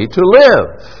way to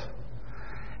live.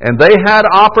 And they had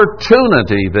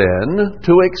opportunity then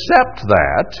to accept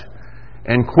that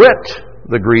and quit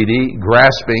the greedy,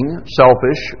 grasping,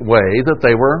 selfish way that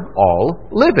they were all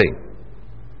living.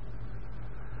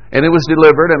 And it was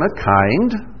delivered in a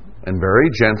kind and very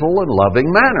gentle and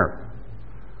loving manner.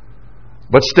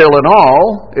 But still in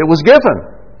all, it was given.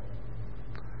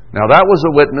 Now that was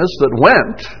a witness that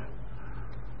went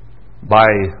by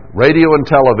radio and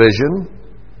television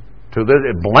to this,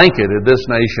 it blanketed this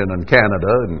nation and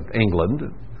Canada and England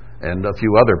and a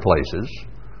few other places,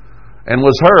 and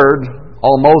was heard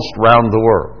almost round the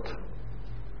world.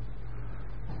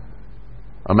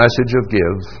 A message of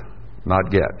give,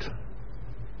 not get.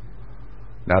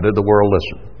 Now, did the world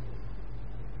listen?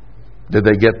 Did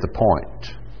they get the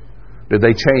point? Did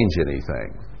they change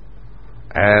anything?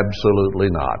 Absolutely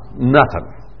not.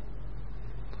 Nothing.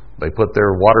 They put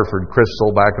their Waterford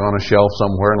crystal back on a shelf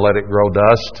somewhere and let it grow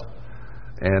dust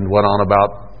and went on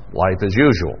about life as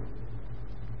usual.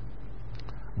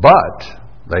 But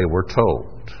they were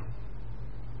told.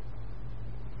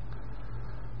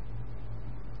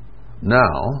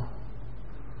 Now,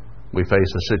 we face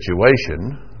a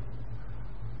situation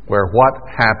where what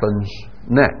happens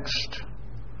next?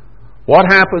 What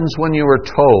happens when you are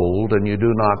told and you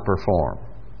do not perform?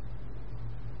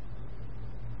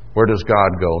 Where does God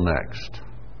go next?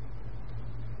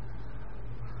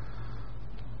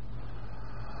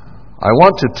 I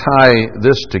want to tie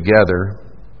this together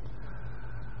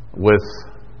with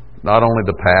not only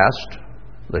the past,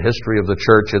 the history of the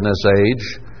church in this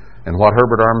age, and what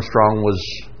Herbert Armstrong was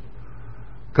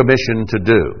commissioned to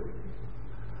do.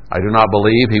 I do not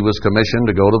believe he was commissioned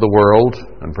to go to the world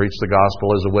and preach the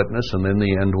gospel as a witness, and then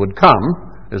the end would come,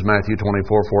 as Matthew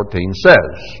 24:14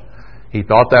 says. He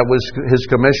thought that was his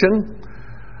commission,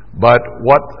 but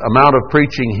what amount of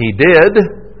preaching he did,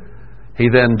 he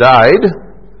then died,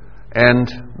 and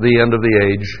the end of the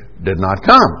age did not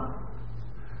come.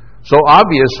 So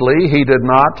obviously he did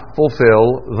not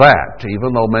fulfill that,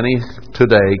 even though many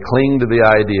today cling to the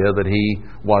idea that he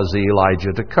was the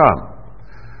Elijah to come.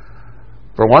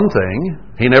 For one thing,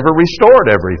 he never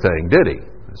restored everything, did he?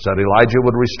 He said Elijah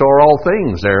would restore all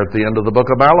things there at the end of the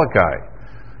book of Malachi.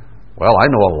 Well, I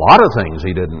know a lot of things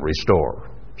he didn't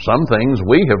restore. Some things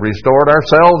we have restored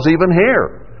ourselves even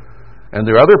here. And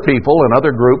there are other people and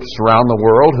other groups around the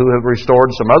world who have restored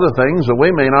some other things that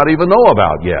we may not even know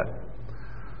about yet.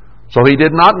 So he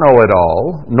did not know it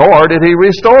all, nor did he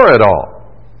restore it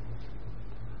all.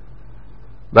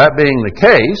 That being the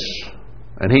case,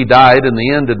 and he died and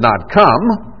the end did not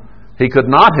come, he could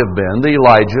not have been the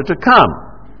Elijah to come.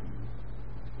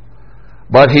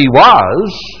 But he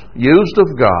was used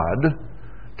of God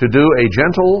to do a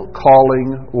gentle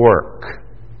calling work.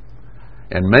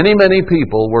 And many, many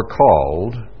people were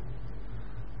called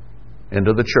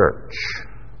into the church,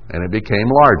 and it became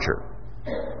larger.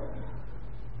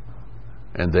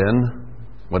 And then,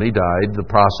 when he died, the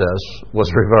process was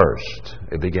reversed.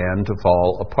 It began to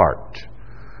fall apart.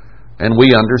 And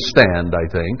we understand, I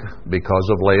think, because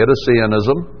of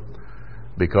Laodiceanism,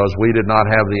 because we did not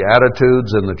have the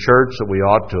attitudes in the church that we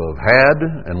ought to have had,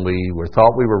 and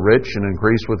thought we were rich and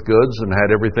increased with goods and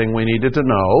had everything we needed to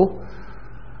know.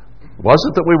 It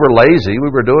wasn't that we were lazy. We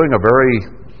were doing a very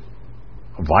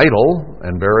vital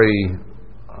and very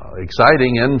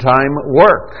exciting end-time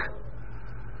work.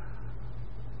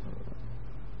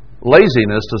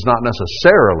 Laziness does not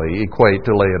necessarily equate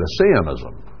to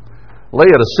Laodiceanism.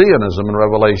 Laodiceanism in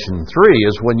Revelation 3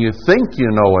 is when you think you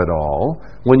know it all,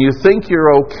 when you think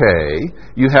you're okay,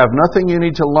 you have nothing you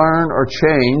need to learn or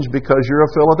change because you're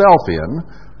a Philadelphian,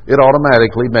 it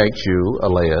automatically makes you a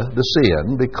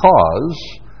Laodicean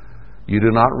because you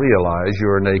do not realize you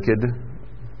are naked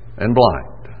and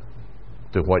blind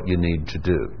to what you need to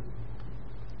do.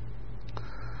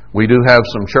 We do have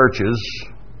some churches,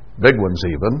 big ones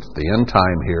even, the end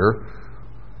time here,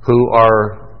 who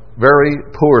are very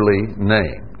poorly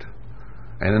named.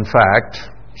 And in fact,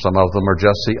 some of them are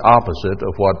just the opposite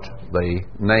of what they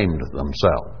named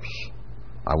themselves.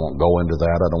 I won't go into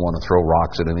that. I don't want to throw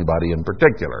rocks at anybody in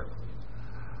particular.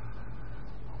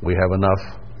 We have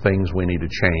enough things we need to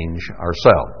change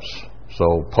ourselves.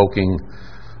 So poking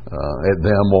at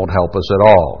them won't help us at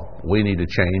all. We need to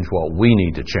change what we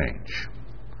need to change.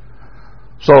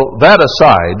 So that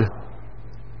aside,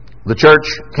 the church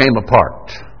came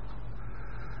apart.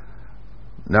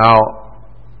 Now,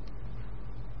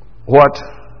 what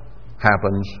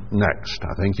happens next?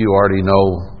 I think you already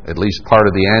know at least part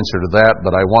of the answer to that,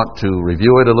 but I want to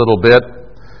review it a little bit.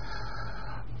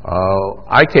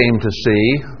 I came to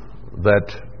see that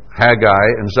Haggai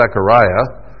and Zechariah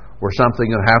were something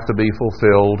that have to be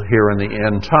fulfilled here in the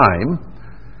end time.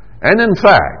 And in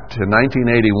fact, in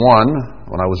 1981,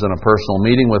 when I was in a personal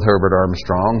meeting with Herbert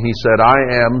Armstrong, he said, "I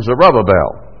am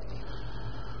Zerubbabel."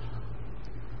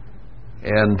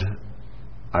 And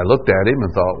I looked at him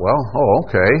and thought, well,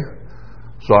 okay.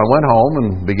 So I went home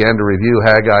and began to review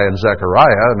Haggai and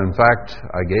Zechariah, and in fact,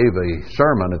 I gave a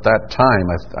sermon at that time.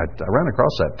 I ran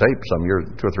across that tape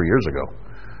 2 or 3 years ago,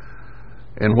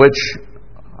 in which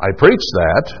I preached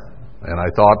that, and I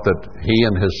thought that he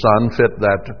and his son fit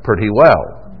that pretty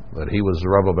well, that he was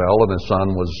Zerubbabel and his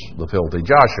son was the filthy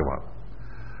Joshua,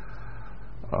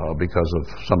 because of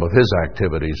some of his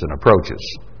activities and approaches.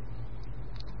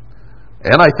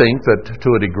 And I think that to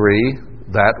a degree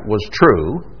that was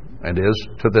true, and is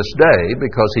to this day,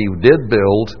 because he did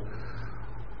build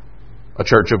a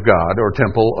church of God or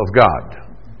temple of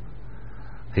God.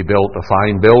 He built a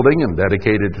fine building and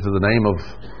dedicated it to the name of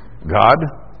God,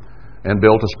 and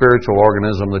built a spiritual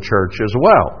organism, the church, as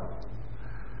well.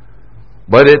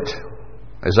 But it,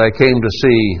 as I came to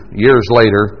see years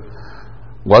later,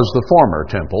 was the former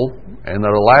temple, and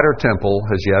that a latter temple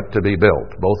has yet to be built,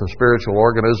 both a spiritual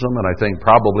organism and I think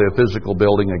probably a physical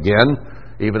building again,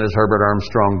 even as Herbert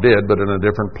Armstrong did, but in a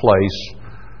different place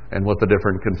and with a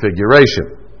different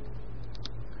configuration.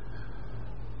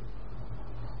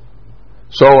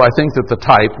 So I think that the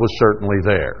type was certainly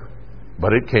there,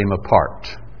 but it came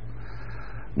apart.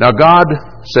 Now God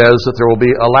says that there will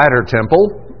be a latter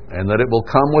temple, and that it will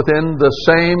come within the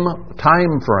same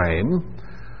time frame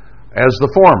as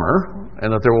the former, and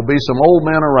that there will be some old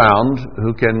men around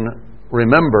who can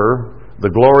remember the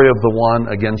glory of the one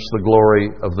against the glory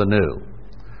of the new,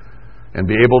 and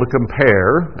be able to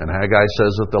compare. And Haggai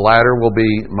says that the latter will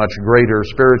be much greater,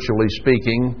 spiritually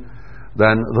speaking,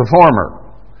 than the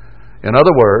former. In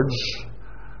other words,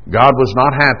 God was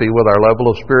not happy with our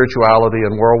level of spirituality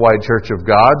in Worldwide Church of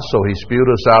God, so He spewed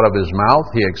us out of His mouth.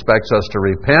 He expects us to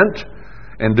repent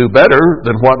and do better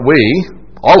than what we,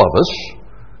 all of us,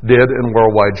 did in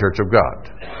Worldwide Church of God.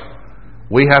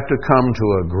 We have to come to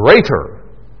a greater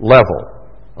level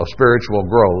of spiritual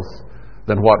growth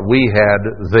than what we had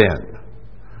then.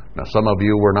 Now, some of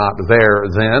you were not there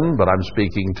then, but I'm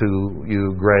speaking to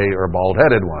you gray or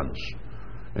bald-headed ones,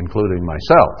 including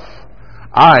myself.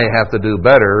 I have to do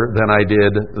better than I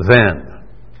did then.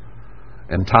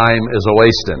 And time is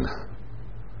a-wasting.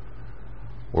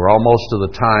 We're almost to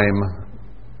the time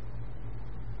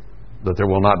that there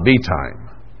will not be time.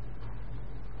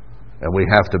 And we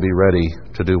have to be ready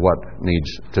to do what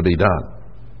needs to be done.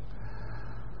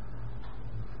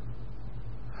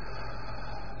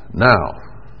 Now,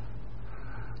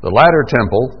 the latter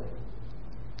temple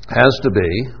has to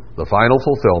be the final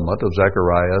fulfillment of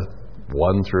Zechariah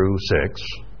 1 through 6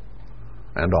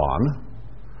 and on.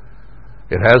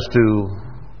 It has to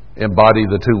embody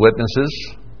the two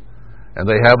witnesses, and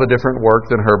they have a different work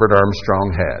than Herbert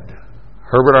Armstrong had.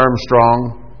 Herbert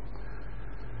Armstrong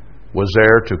was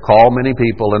there to call many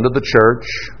people into the church,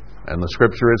 and the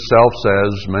Scripture itself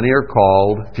says, "Many are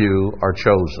called, few are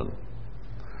chosen."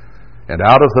 And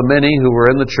out of the many who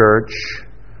were in the church,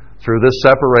 through this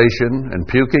separation and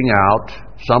puking out,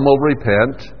 some will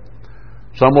repent,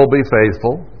 some will be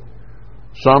faithful,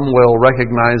 Some will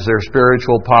recognize their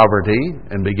spiritual poverty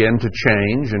and begin to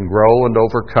change and grow and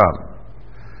overcome.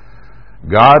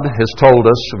 God has told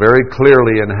us very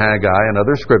clearly in Haggai and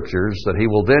other scriptures that He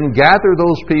will then gather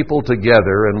those people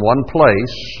together in one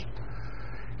place,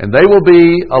 and they will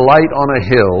be a light on a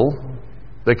hill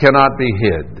that cannot be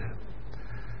hid.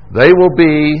 They will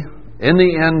be, in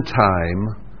the end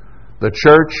time, the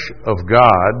church of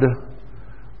God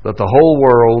that the whole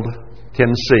world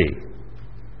can see.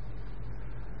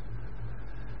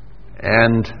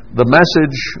 And the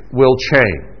message will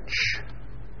change.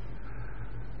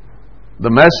 The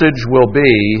message will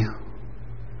be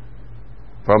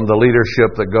from the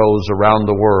leadership that goes around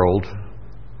the world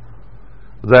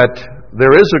that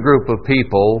there is a group of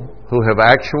people who have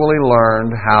actually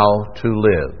learned how to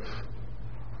live.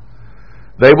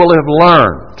 They will have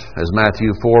learned, as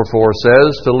Matthew 4:4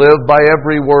 says, to live by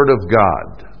every word of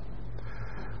God.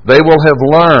 They will have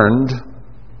learned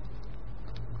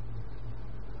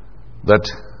that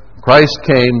Christ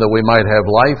came that we might have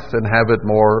life and have it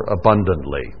more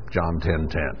abundantly, John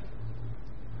 10:10.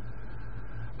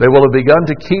 They will have begun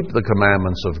to keep the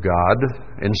commandments of God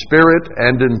in spirit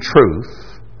and in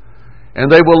truth, and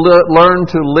they will learn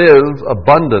to live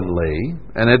abundantly.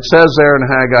 And it says there in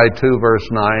Haggai 2 verse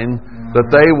 9 that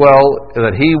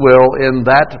He will in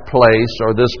that place,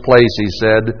 or this place, He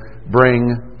said,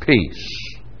 bring peace.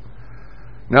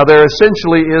 Now there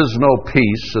essentially is no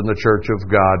peace in the church of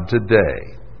God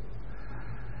today.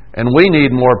 And we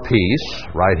need more peace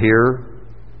right here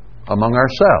among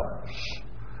ourselves,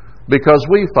 because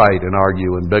we fight and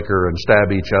argue and bicker and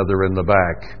stab each other in the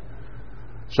back,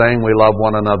 saying we love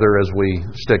one another as we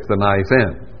stick the knife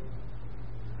in.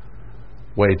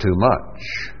 Way too much.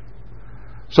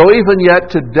 So even yet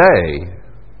today,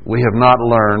 we have not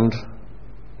learned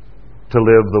to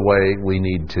live the way we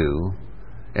need to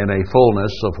in a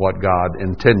fullness of what God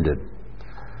intended.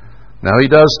 Now He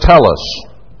does tell us,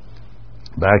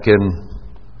 back in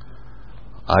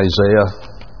Isaiah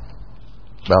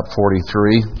about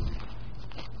 43,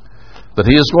 that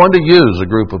He is going to use a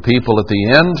group of people at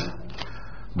the end,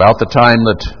 about the time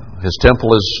that His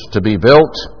temple is to be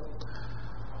built.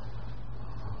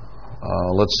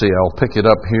 Let's see, I'll pick it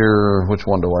up here. Which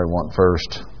one do I want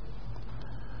first?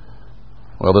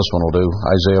 Well, this one will do.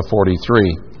 Isaiah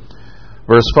 43.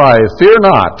 Verse 5, Fear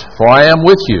not, for I am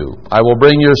with you. I will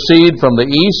bring your seed from the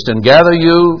east and gather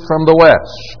you from the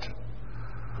west.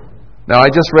 Now, I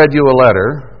just read you a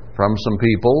letter from some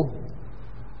people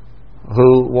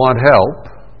who want help.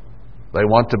 They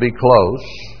want to be close.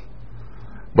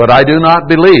 But I do not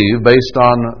believe, based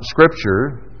on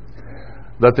Scripture,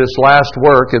 that this last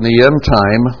work in the end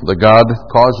time that God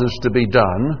causes to be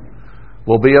done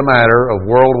will be a matter of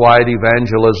worldwide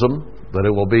evangelism, that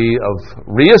it will be of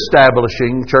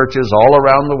reestablishing churches all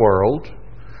around the world,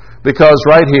 because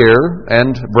right here,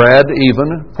 and Brad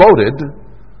even quoted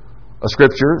a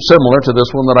scripture similar to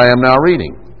this one that I am now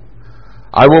reading.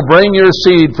 I will bring your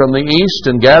seed from the east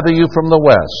and gather you from the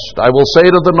west. I will say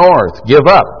to the north, Give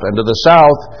up, and to the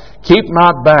south, Keep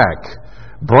not back.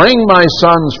 Bring my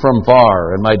sons from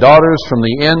far, and my daughters from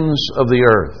the ends of the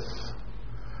earth.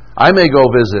 I may go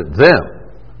visit them,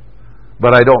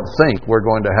 but I don't think we're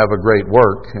going to have a great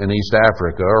work in East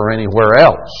Africa or anywhere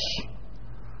else.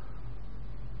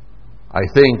 I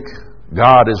think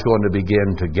God is going to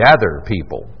begin to gather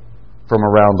people from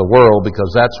around the world,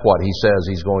 because that's what He says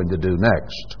He's going to do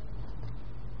next.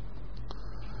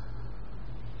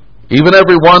 Even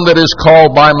everyone that is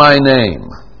called by my name,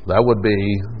 that would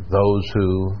be those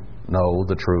who know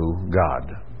the true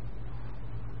God.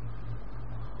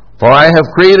 For I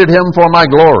have created him for my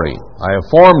glory. I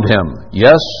have formed him.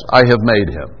 Yes, I have made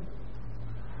him.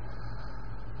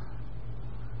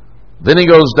 Then he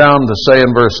goes down to say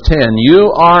in verse 10,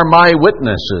 You are my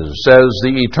witnesses, says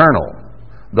the Eternal,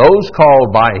 those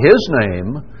called by His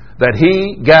name, that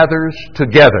He gathers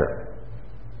together,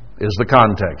 is the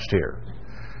context here.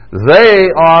 They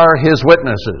are His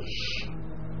witnesses,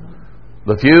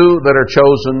 the few that are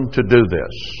chosen to do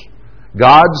this.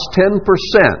 God's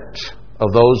 10%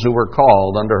 of those who were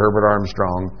called under Herbert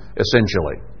Armstrong,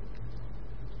 essentially.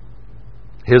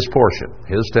 His portion,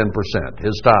 His 10%,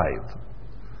 His tithe.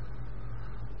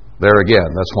 There again,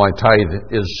 that's why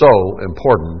tithe is so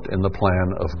important in the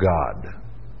plan of God,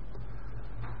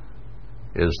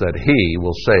 is that He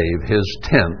will save His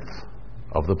 10th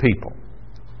of the people.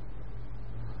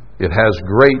 It has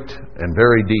great and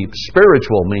very deep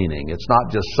spiritual meaning. It's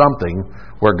not just something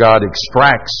where God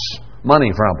extracts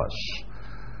money from us.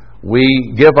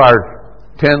 We give our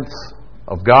 10th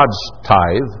of God's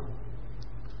tithe,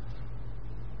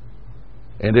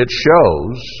 and it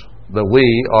shows that we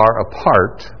are a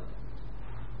part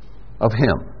of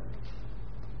Him,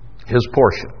 His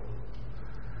portion.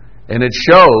 And it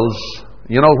shows,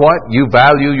 you know what? You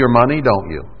value your money, don't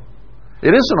you?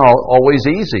 It isn't always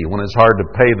easy when it's hard to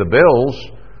pay the bills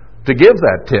to give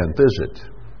that tenth, is it?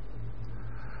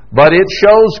 But it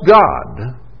shows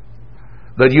God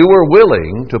that you are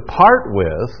willing to part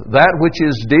with that which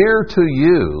is dear to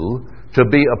you to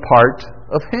be a part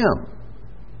of Him.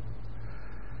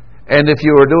 And if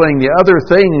you are doing the other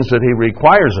things that He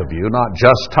requires of you, not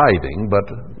just tithing, but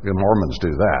Mormons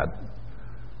do that,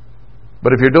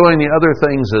 but if you're doing the other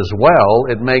things as well,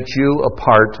 it makes you a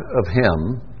part of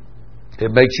Him.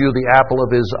 It makes you the apple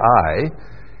of His eye.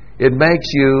 It makes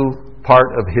you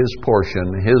part of His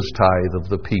portion, His tithe of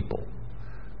the people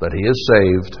that He has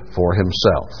saved for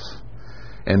Himself.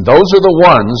 And those are the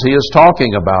ones He is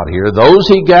talking about here, those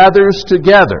He gathers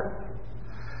together.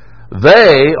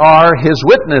 They are His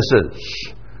witnesses.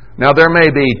 Now there may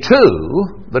be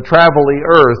two that travel the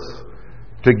earth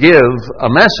to give a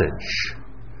message,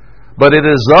 but it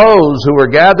is those who are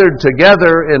gathered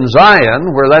together in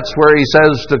Zion, where that's where He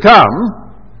says to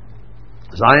come,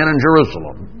 Zion and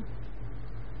Jerusalem,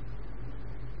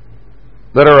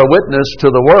 that are a witness to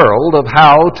the world of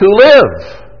how to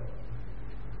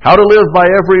live by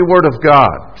every word of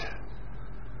God,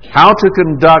 how to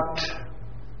conduct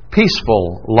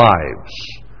peaceful lives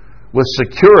with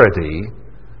security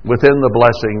within the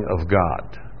blessing of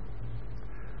God.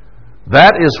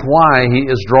 That is why He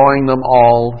is drawing them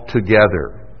all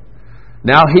together.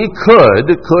 Now He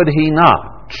could He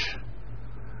not,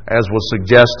 as was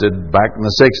suggested back in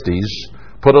the 60s,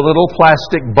 put a little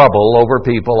plastic bubble over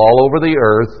people all over the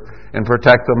earth and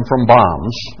protect them from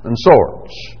bombs and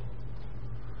swords?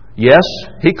 Yes,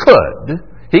 He could.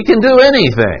 He can do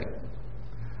anything.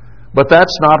 But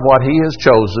that's not what He has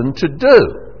chosen to do.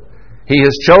 He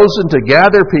has chosen to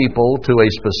gather people to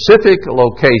a specific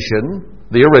location,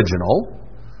 the original,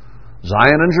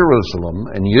 Zion and Jerusalem,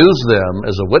 and use them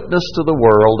as a witness to the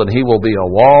world, and He will be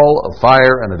a wall of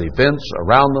fire and a defense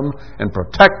around them and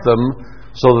protect them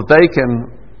so that they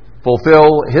can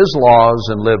fulfill His laws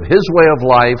and live His way of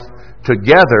life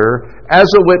together as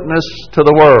a witness to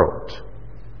the world.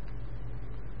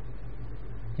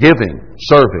 Giving,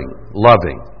 serving,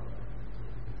 loving.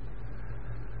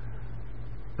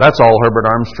 That's all Herbert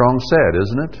Armstrong said,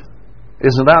 isn't it?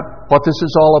 Isn't that what this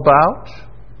is all about?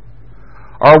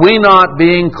 Are we not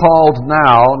being called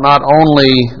now not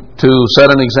only to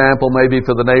set an example maybe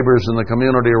for the neighbors in the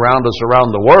community around us around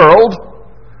the world,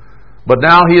 but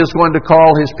now He is going to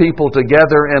call His people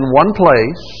together in one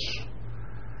place,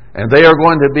 and they are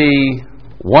going to be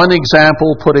one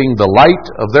example, putting the light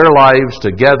of their lives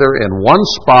together in one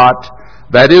spot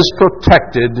that is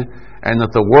protected and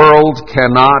that the world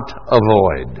cannot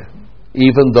avoid,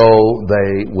 even though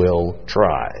they will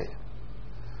try.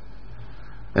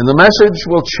 And the message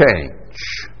will change.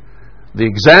 The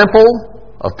example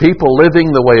of people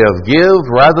living the way of give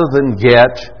rather than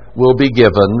get will be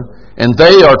given, and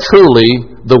they are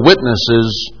truly the witnesses,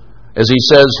 as He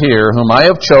says here, whom I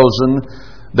have chosen,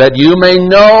 that you may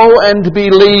know and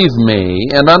believe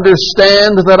me, and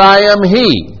understand that I am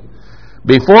He.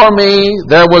 Before me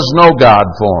there was no God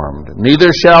formed,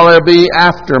 neither shall there be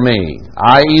after me.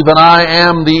 Even I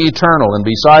am the eternal, and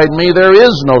beside me there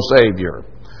is no Savior.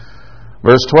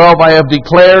 Verse 12, I have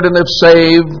declared and have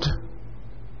saved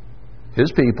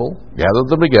His people, gathered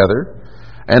them together,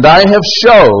 and I have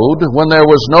showed when there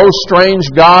was no strange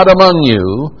God among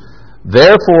you.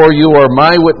 Therefore you are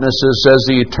my witnesses, says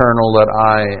the Eternal, that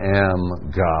I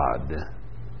am God.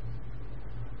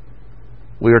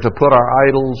 We are to put our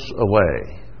idols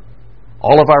away.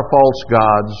 All of our false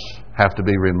gods have to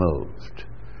be removed.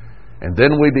 And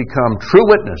then we become true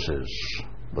witnesses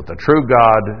that the true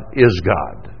God is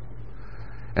God.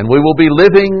 And we will be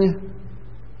living,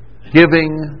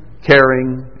 giving,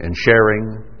 caring, and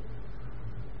sharing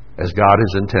as God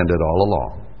has intended all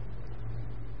along.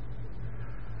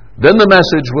 Then the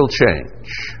message will change.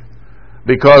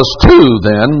 Because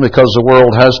the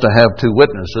world has to have two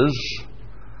witnesses,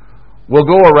 we'll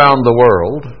go around the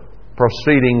world,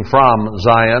 proceeding from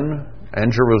Zion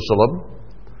and Jerusalem,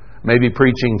 maybe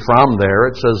preaching from there.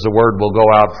 It says the word will go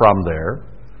out from there.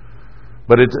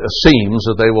 But it seems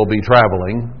that they will be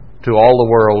traveling to all the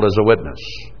world as a witness.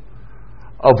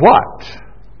 Of what?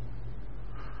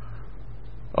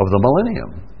 Of the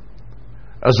millennium.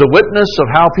 As a witness of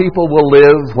how people will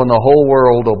live when the whole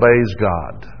world obeys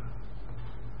God.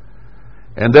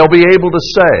 And they'll be able to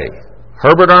say,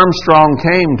 Herbert Armstrong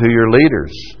came to your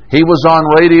leaders. He was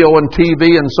on radio and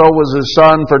TV, and so was his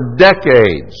son for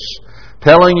decades,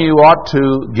 telling you ought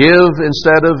to give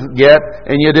instead of get,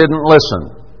 and you didn't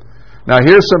listen. Now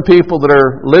here's some people that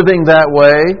are living that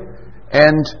way,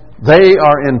 and they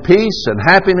are in peace and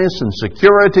happiness and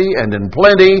security and in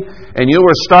plenty, and you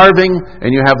are starving,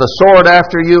 and you have the sword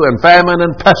after you, and famine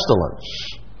and pestilence.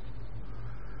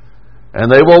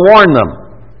 And they will warn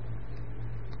them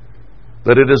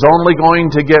that it is only going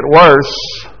to get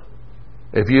worse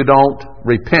if you don't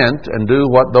repent and do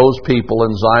what those people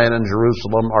in Zion and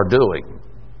Jerusalem are doing.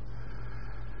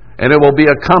 And it will be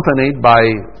accompanied by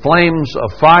flames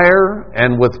of fire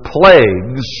and with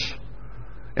plagues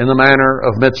in the manner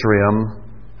of Mitzrayim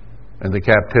and the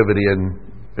captivity in,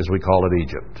 as we call it,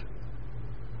 Egypt.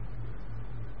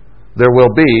 There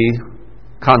will be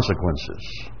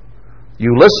consequences.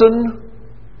 You listen,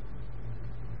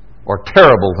 or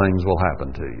terrible things will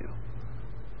happen to you.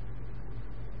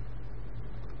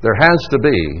 There has to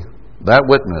be that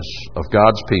witness of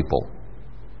God's people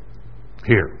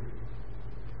here.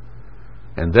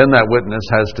 And then that witness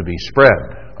has to be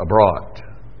spread abroad.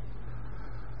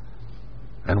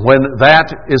 And when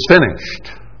that is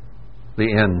finished,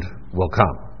 the end will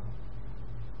come.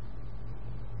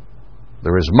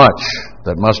 There is much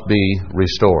that must be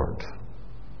restored.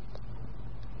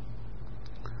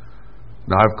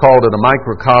 Now, I've called it a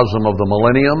microcosm of the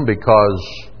millennium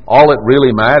because all it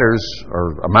really matters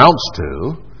or amounts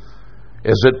to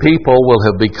is that people will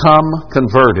have become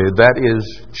converted, that is,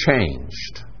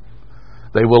 changed.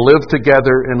 They will live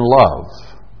together in love.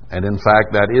 And in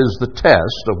fact, that is the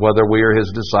test of whether we are His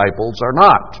disciples or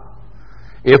not.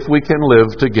 If we can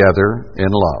live together in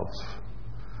love.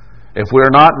 If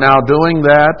we're not now doing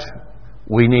that,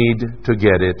 we need to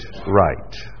get it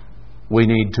right. We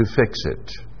need to fix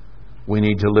it. We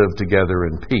need to live together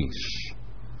in peace.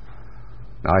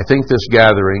 Now, I think this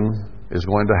gathering is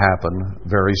going to happen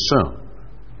very soon.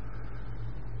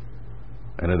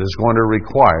 And it is going to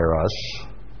require us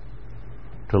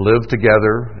to live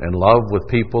together in love with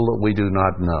people that we do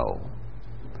not know.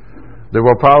 There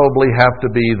will probably have to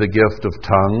be the gift of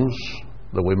tongues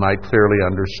that we might clearly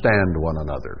understand one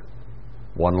another,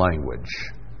 one language.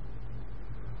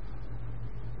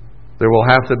 There will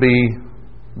have to be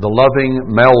the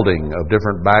loving melding of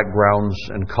different backgrounds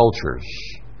and cultures,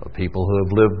 of people who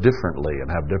have lived differently and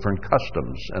have different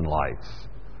customs in life.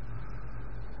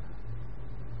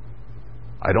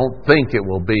 I don't think it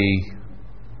will be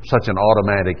such an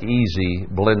automatic, easy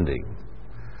blending.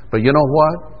 But you know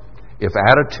what? If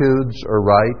attitudes are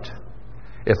right,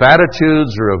 if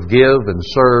attitudes are of give and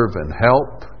serve and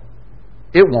help,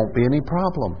 it won't be any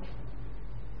problem.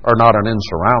 Or not an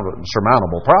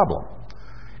insurmountable problem.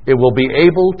 It will be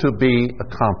able to be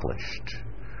accomplished.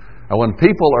 And when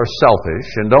people are selfish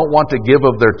and don't want to give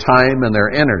of their time and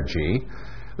their energy,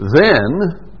 then,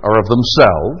 or of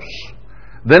themselves,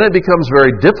 then it becomes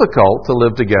very difficult to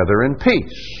live together in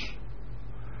peace.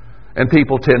 And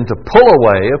people tend to pull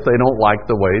away if they don't like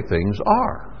the way things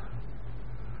are.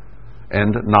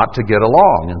 And not to get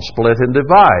along and split and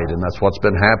divide. And that's what's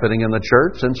been happening in the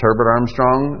church since Herbert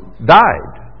Armstrong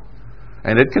died.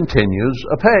 And it continues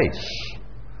apace.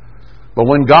 But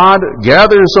when God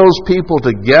gathers those people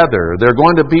together, they're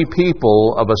going to be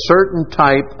people of a certain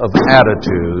type of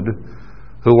attitude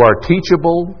who are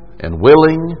teachable and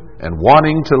willing and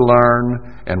wanting to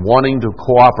learn and wanting to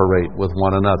cooperate with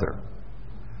one another.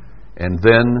 And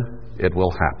then it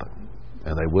will happen.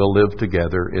 And they will live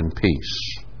together in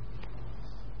peace.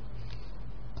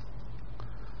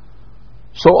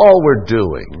 So all we're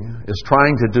doing is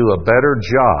trying to do a better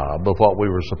job of what we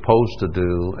were supposed to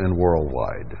do in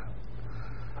Worldwide.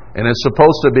 And it's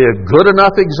supposed to be a good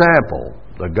enough example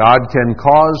that God can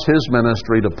cause His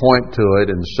ministry to point to it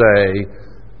and say,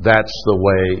 that's the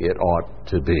way it ought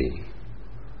to be.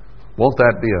 Won't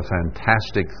that be a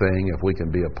fantastic thing if we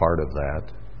can be a part of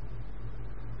that?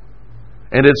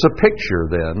 And it's a picture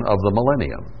then of the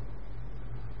millennium,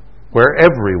 where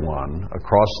everyone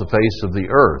across the face of the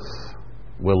earth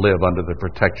will live under the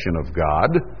protection of God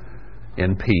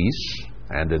in peace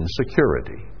and in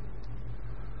security.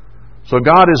 So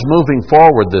God is moving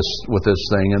forward with this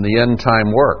thing in the end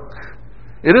time work.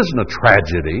 It isn't a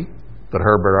tragedy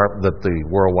that the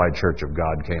Worldwide Church of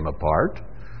God came apart.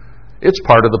 It's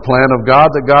part of the plan of God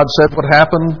that God said would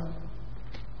happen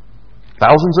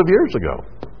thousands of years ago.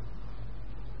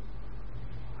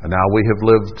 And now we have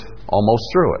lived almost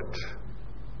through it.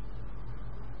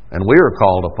 And we are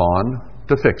called upon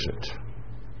to fix it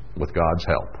with God's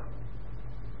help.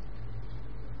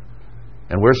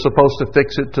 And we're supposed to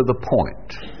fix it to the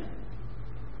point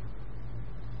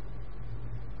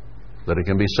that it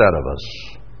can be said of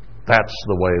us, that's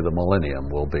the way the millennium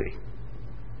will be.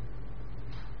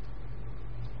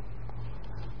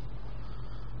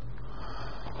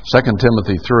 2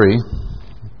 Timothy 3.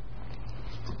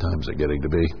 What time is it getting to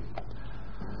be?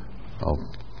 I'll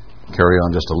carry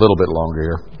on just a little bit longer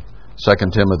here.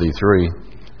 2 Timothy 3.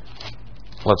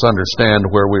 Let's understand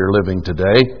where we are living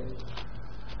today.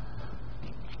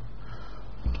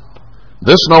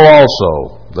 This know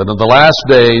also, that in the last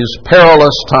days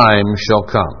perilous times shall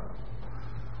come.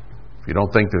 If you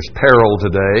don't think there's peril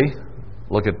today,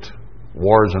 look at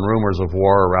wars and rumors of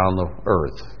war around the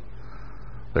earth.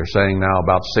 They're saying now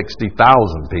about 60,000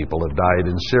 people have died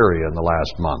in Syria in the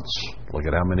last months. Look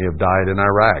at how many have died in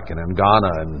Iraq and in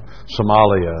Ghana and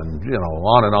Somalia and,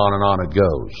 on and on and on it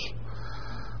goes.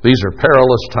 These are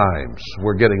perilous times.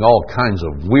 We're getting all kinds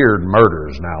of weird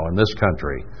murders now in this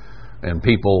country, and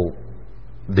people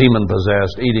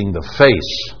demon-possessed eating the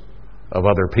face of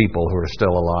other people who are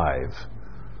still alive,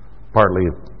 partly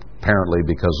apparently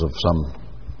because of some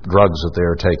drugs that they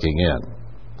are taking in.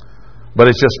 But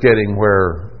it's just getting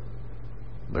where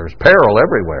there's peril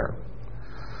everywhere.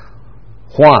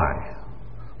 Why?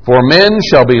 For men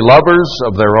shall be lovers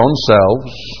of their own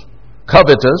selves,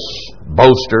 covetous,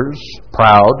 boasters,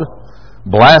 proud,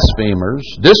 blasphemers,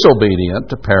 disobedient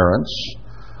to parents,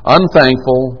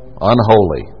 unthankful,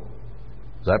 unholy.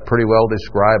 Does that pretty well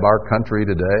describe our country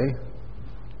today?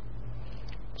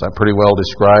 Does that pretty well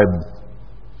describe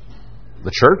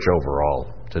the church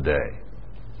overall today?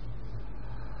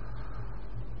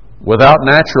 Without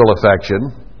natural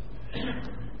affection,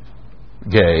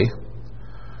 gay,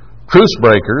 truce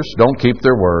breakers, don't keep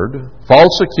their word,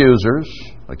 false accusers,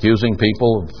 accusing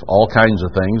people of all kinds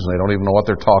of things, and they don't even know what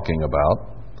they're talking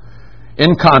about,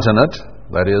 incontinent,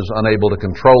 that is, unable to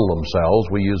control themselves.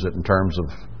 We use it in terms of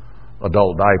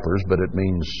adult diapers, but it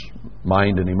means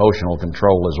mind and emotional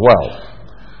control as well.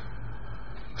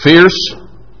 Fierce,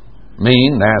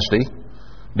 mean, nasty,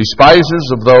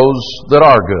 despisers of those that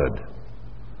are good.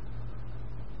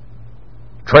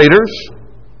 Traitors,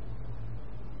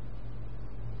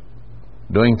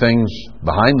 doing things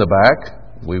behind the back.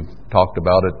 We've talked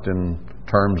about it in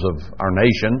terms of our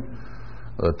nation,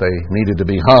 that they needed to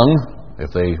be hung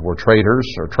if they were traitors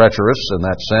or treacherous in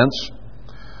that sense.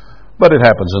 But it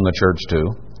happens in the church too.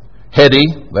 Heady,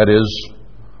 that is,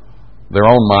 their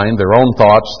own mind, their own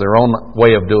thoughts, their own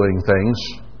way of doing things.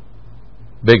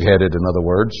 Big-headed, in other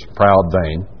words, proud,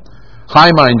 vain.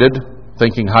 High-minded,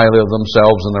 thinking highly of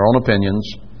themselves and their own opinions.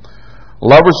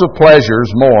 Lovers of pleasures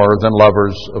more than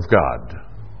lovers of God.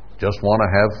 Just want to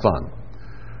have fun.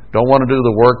 Don't want to do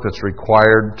the work that's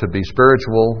required to be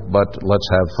spiritual, but let's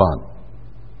have fun.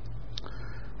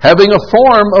 Having a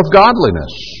form of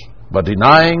godliness, but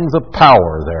denying the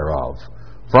power thereof.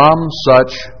 From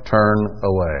such turn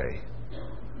away.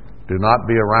 Do not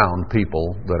be around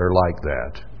people that are like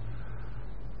that.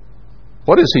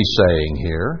 What is he saying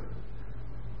here?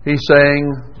 He's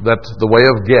saying that the way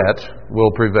of get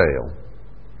will prevail.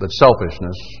 That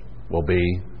selfishness will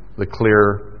be the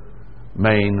clear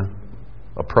main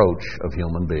approach of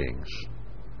human beings,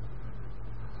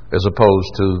 as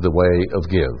opposed to the way of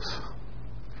give.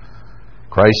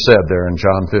 Christ said there in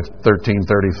John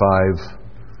 13:35,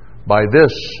 "By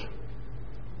this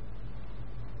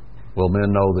will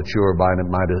men know that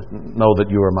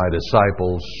you are my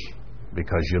disciples,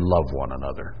 because you love one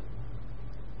another."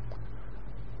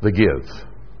 The give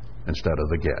instead of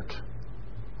the get.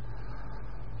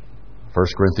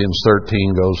 1 Corinthians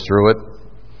 13 goes through it.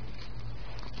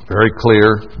 Very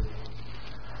clear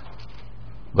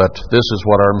that this is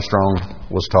what Armstrong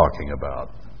was talking about.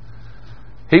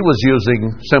 He was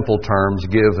using simple terms,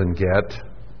 give and get.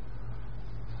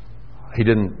 He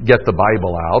didn't get the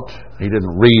Bible out. He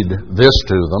didn't read this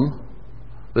to them.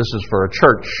 This is for a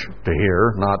church to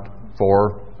hear, not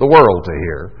for the world to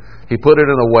hear. He put it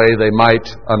in a way they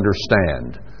might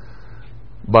understand.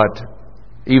 But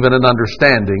even in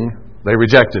understanding, they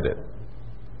rejected it.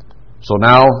 So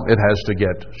now it has to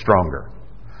get stronger.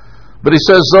 But he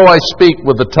says, "Though I speak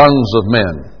with the tongues of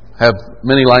men, have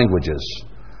many languages."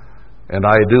 And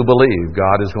I do believe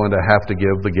God is going to have to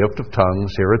give the gift of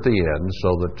tongues here at the end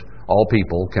so that all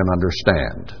people can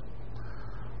understand.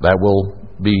 That will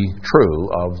be true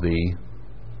of the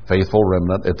faithful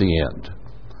remnant at the end.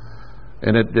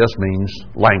 And it just means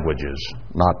languages,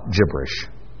 not gibberish.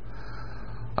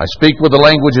 I speak with the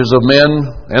languages of men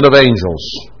and of angels,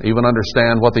 even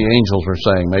understand what the angels are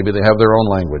saying. Maybe they have their own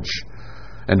language.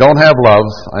 And don't have love,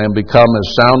 I am become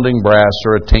as sounding brass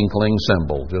or a tinkling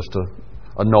cymbal, just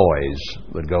a noise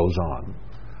that goes on.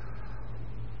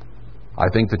 I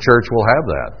think the church will have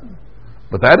that.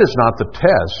 But that is not the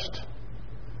test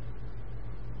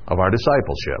of our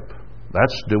discipleship.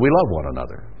 That's, do we love one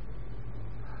another?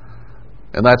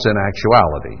 And that's in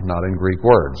actuality, not in Greek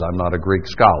words. I'm not a Greek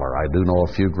scholar. I do know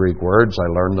a few Greek words. I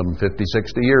learned them 50,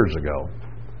 60 years ago.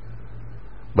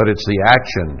 But it's the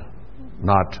action,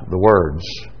 not the words,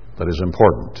 that is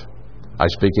important. I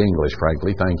speak English,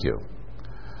 frankly, thank you.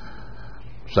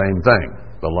 Same thing,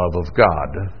 the love of God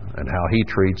and how He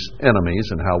treats enemies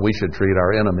and how we should treat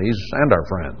our enemies and our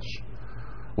friends.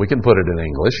 We can put it in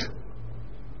English.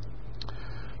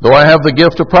 Though I have the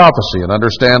gift of prophecy and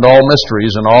understand all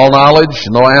mysteries and all knowledge,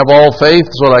 and though I have all faith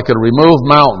so that I could remove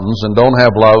mountains and don't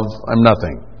have love, I'm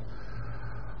nothing.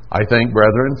 I think,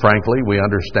 brethren, frankly, we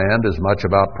understand as much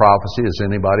about prophecy as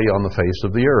anybody on the face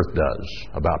of the earth does,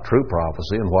 about true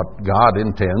prophecy and what God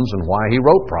intends and why He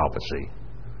wrote prophecy.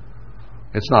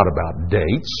 It's not about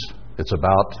dates. It's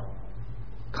about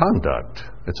conduct.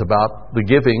 It's about the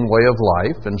giving way of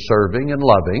life and serving and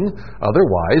loving.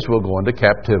 Otherwise, we'll go into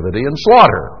captivity and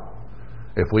slaughter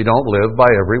if we don't live by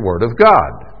every word of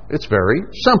God. It's very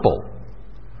simple.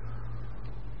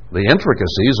 The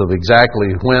intricacies of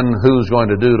exactly when, who's going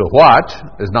to do to what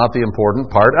is not the important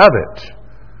part of it.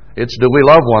 It's, do we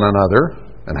love one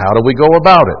another, and how do we go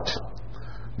about it?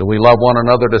 Do we love one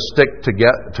another to stick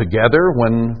together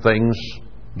when things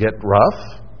get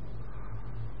rough?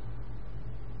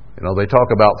 You know, they talk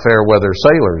about fair weather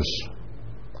sailors.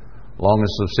 Long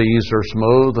as the seas are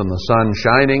smooth and the sun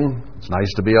shining, it's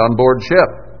nice to be on board ship.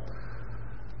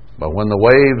 But when the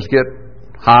waves get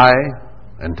high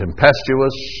and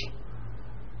tempestuous,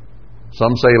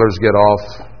 some sailors get off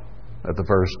at the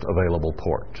first available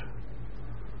port.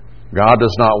 God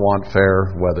does not want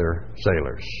fair weather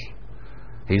sailors.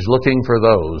 He's looking for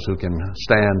those who can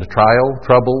stand trial,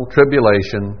 trouble,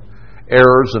 tribulation,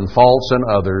 errors and faults in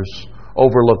others,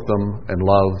 overlook them, and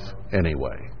love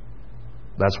anyway.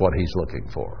 That's what He's looking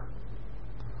for.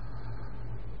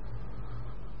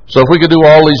 So if we could do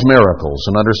all these miracles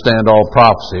and understand all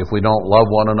prophecy, if we don't love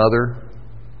one another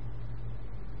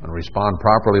and respond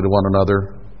properly to one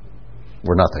another,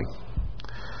 we're nothing.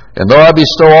 And though I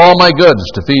bestow all my goods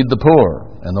to feed the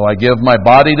poor, and though I give my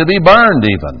body to be burned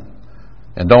even,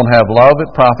 and don't have love,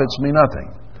 it profits me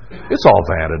nothing. It's all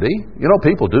vanity. You know,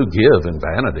 people do give in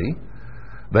vanity.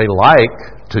 They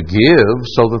like to give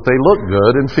so that they look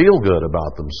good and feel good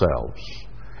about themselves.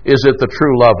 Is it the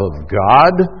true love of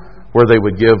God, where they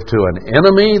would give to an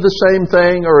enemy the same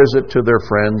thing, or is it to their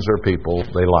friends or people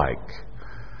they like?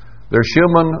 There's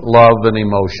human love and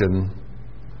emotion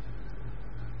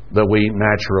that we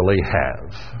naturally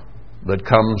have, that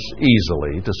comes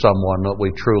easily to someone that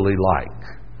we truly like.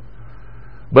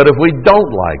 But if we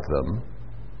don't like them,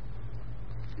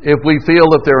 if we feel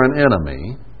that they're an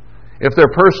enemy, if their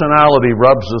personality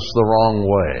rubs us the wrong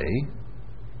way,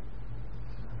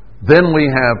 then we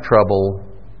have trouble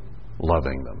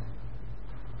loving them.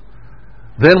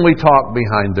 Then we talk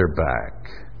behind their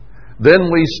back. Then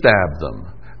we stab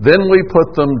them. Then we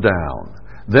put them down.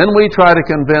 Then we try to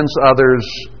convince others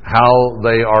how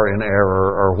they are in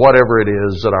error or whatever it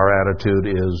is that our attitude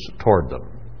is toward them.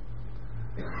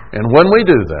 And when we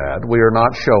do that, we are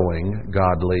not showing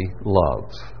godly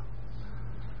love.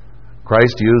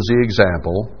 Christ used the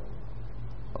example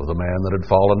of the man that had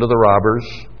fallen to the robbers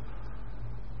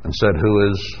and said,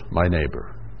 "Who is my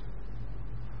neighbor?"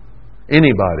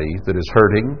 Anybody that is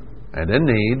hurting and in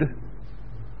need,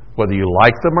 whether you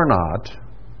like them or not,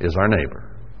 is our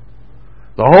neighbor.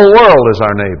 The whole world is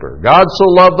our neighbor. God so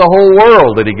loved the whole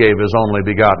world that He gave His only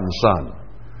begotten Son,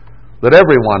 that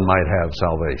everyone might have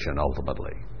salvation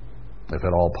ultimately, if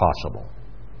at all possible.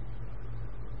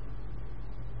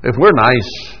 If we're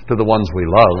nice to the ones we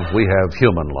love, we have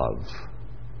human love.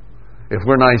 If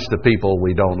we're nice to people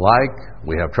we don't like,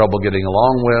 we have trouble getting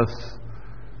along with,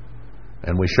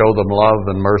 and we show them love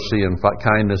and mercy and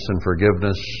kindness and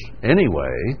forgiveness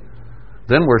anyway,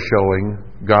 then we're showing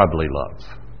godly love,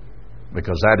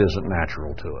 because that isn't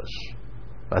natural to us.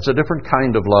 That's a different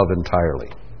kind of love entirely.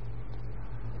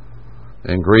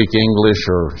 In Greek, English,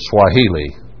 or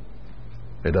Swahili,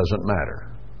 it doesn't matter.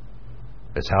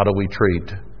 It's how do we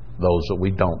treat those that we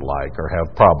don't like or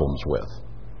have problems with.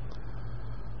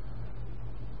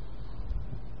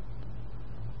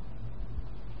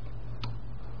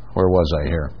 Where was I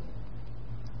here?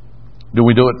 Do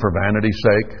we do it for vanity's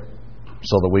sake,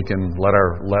 so that we can let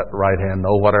our right hand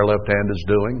know what our left hand is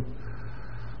doing,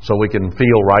 so we can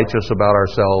feel righteous about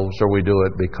ourselves, or we do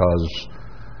it because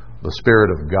the Spirit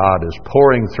of God is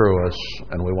pouring through us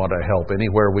and we want to help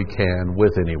anywhere we can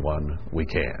with anyone we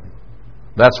can?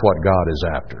 That's what God is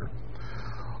after.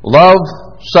 Love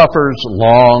suffers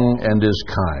long and is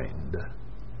kind.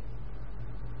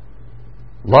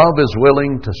 Love is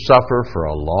willing to suffer for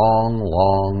a long,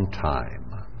 long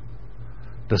time.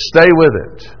 To stay with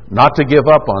it, not to give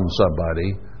up on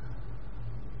somebody,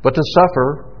 but to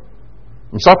suffer.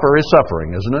 And suffer is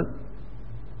suffering, isn't it?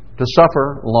 To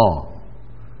suffer long.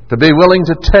 To be willing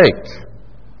to take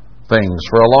things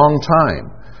for a long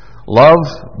time. Love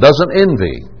doesn't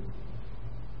envy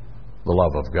the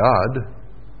love of God,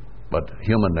 but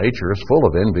human nature is full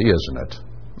of envy, isn't it?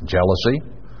 Jealousy.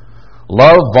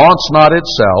 Love vaunts not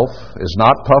itself, is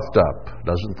not puffed up,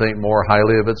 doesn't think more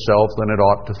highly of itself than it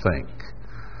ought to think.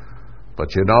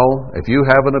 But you know, if you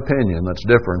have an opinion that's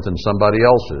different than somebody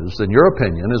else's, then your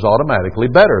opinion is automatically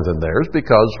better than theirs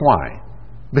because why?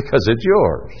 Because it's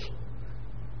yours.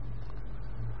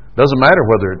 Doesn't matter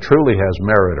whether it truly has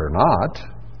merit or not,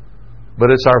 but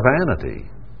it's our vanity,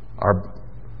 our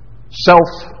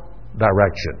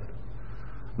self-direction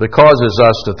that causes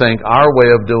us to think our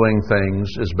way of doing things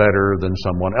is better than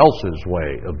someone else's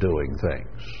way of doing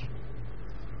things.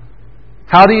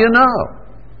 How do you know?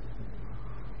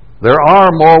 There are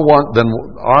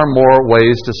more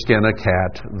ways to skin a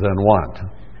cat than one.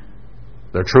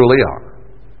 There truly are.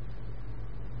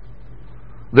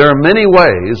 There are many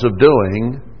ways of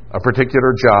doing a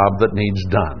particular job that needs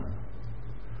done.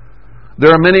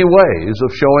 There are many ways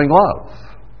of showing love,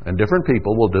 and different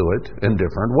people will do it in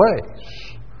different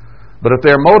ways. But if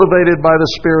they're motivated by the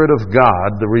Spirit of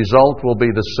God, the result will be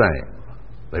the same.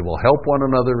 They will help one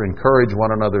another, encourage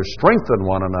one another, strengthen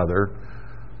one another,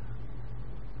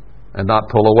 and not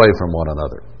pull away from one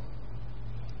another.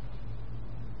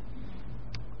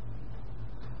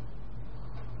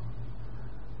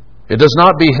 It does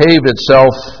not behave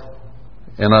itself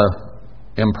in an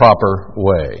improper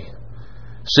way.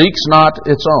 Seeks not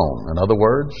its own. In other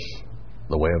words,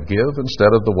 the way of give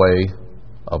instead of the way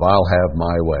of I'll have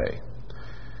my way.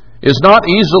 Is not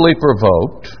easily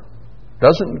provoked.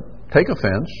 Doesn't take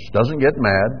offense. Doesn't get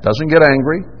mad. Doesn't get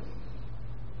angry.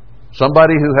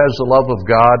 Somebody who has the love of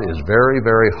God is very,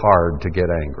 very hard to get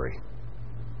angry.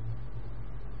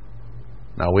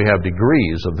 Now, we have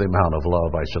degrees of the amount of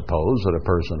love, I suppose, that a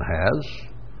person has.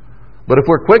 But if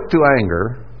we're quick to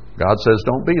anger, God says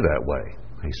don't be that way.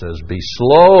 He says be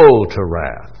slow to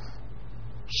wrath.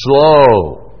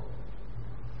 Slow.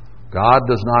 God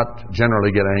does not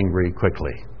generally get angry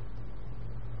quickly.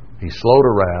 He's slow to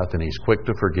wrath and He's quick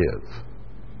to forgive.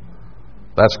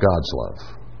 That's God's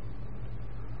love.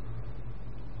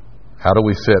 How do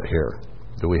we fit here?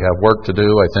 Do we have work to do?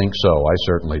 I think so. I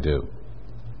certainly do.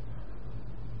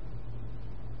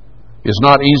 Is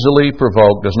not easily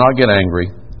provoked, does not get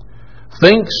angry,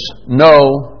 thinks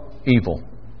no evil,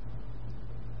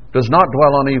 does not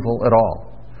dwell on evil at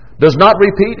all, does not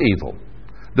repeat evil,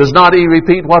 does not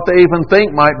repeat what they even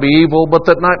think might be evil, but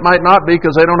that might not be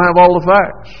because they don't have all the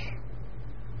facts.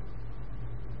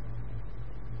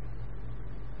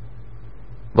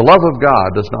 The love of God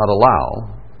does not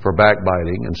allow for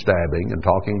backbiting and stabbing and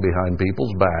talking behind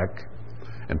people's back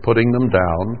and putting them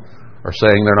down or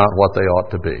saying they're not what they ought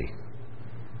to be.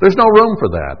 There's no room for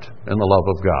that in the love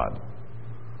of God.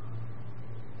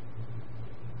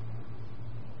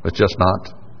 It's just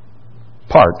not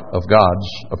part of God's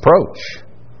approach.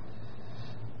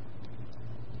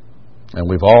 And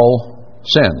we've all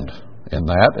sinned in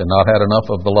that and not had enough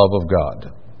of the love of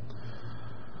God.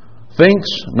 Thinks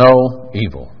no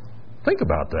evil. Think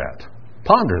about that.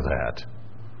 Ponder that.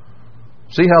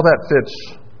 See how that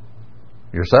fits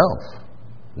yourself.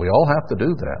 We all have to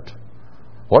do that.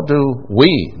 What do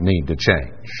we need to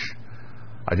change?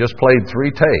 I just played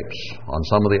 3 tapes on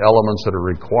some of the elements that are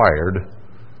required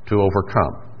to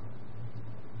overcome.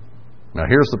 Now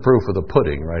here's the proof of the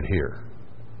pudding right here.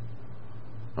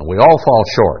 And we all fall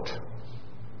short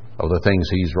of the things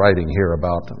he's writing here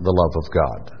about the love of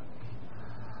God.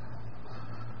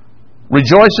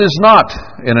 Rejoices not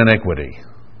in iniquity.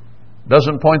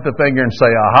 Doesn't point the finger and say,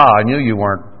 aha, I knew you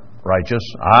weren't righteous.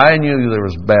 I knew there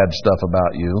was bad stuff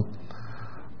about you.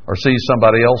 Or sees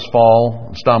somebody else fall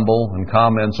and stumble and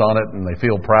comments on it and they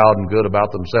feel proud and good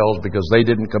about themselves because they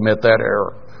didn't commit that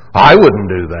error. I wouldn't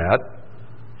do that.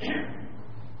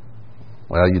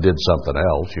 Well, you did something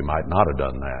else. You might not have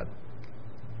done that.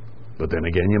 But then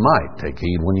again, you might. Take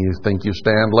heed when you think you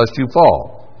stand, lest you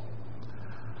fall.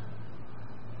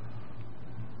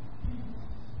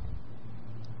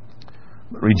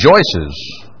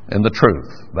 Rejoices in the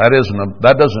truth.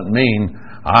 That doesn't mean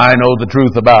I know the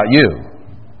truth about you.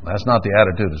 That's not the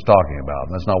attitude it's talking about.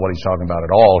 That's not what he's talking about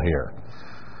at all here.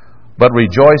 But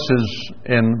rejoices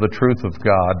in the truth of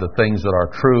God, the things that are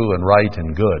true and right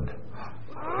and good.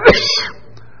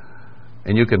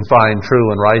 And you can find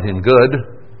true and right and good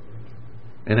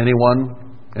in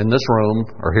anyone in this room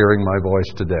or hearing my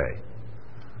voice today.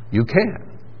 You can.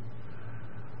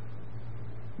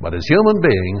 But as human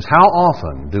beings, how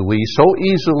often do we so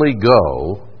easily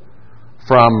go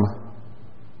from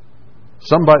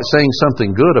somebody saying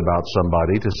something good about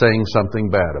somebody to saying something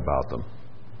bad about them?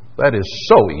 That is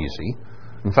so easy.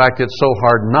 In fact, it's so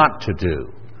hard not to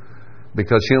do.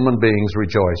 because human beings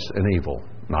rejoice in evil,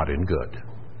 not in good.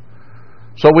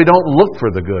 So we don't look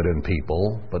for the good in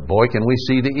people, but boy, can we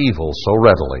see the evil so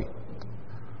readily.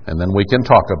 And then we can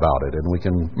talk about it, and we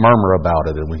can murmur about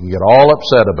it, and we can get all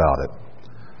upset about it.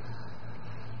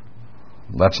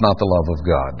 That's not the love of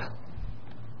God.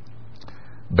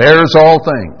 Bears all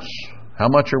things. How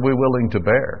much are we willing to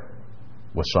bear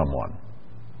with someone?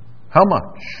 How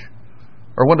much?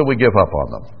 Or when do we give up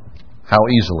on them? How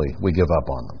easily we give up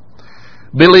on them.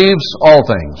 Believes all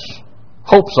things,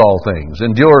 hopes all things,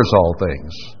 endures all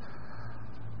things.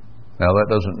 Now that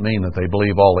doesn't mean that they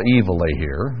believe all the evil they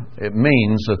hear. It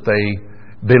means that they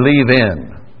believe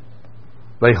in,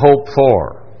 they hope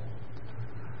for,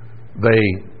 they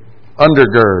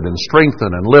undergird and strengthen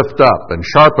and lift up and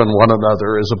sharpen one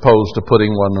another as opposed to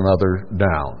putting one another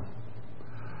down.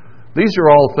 These are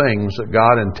all things that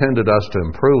God intended us to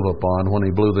improve upon when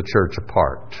He blew the church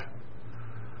apart.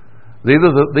 These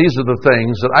are the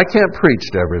things that I can't preach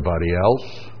to everybody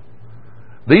else.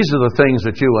 These are the things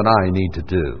that you and I need to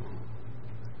do.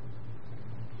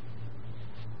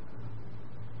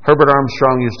 Herbert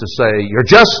Armstrong used to say, "You're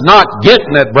just not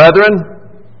getting it, brethren."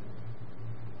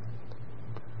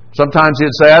 Sometimes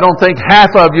he'd say, "I don't think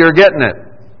half of you are getting it."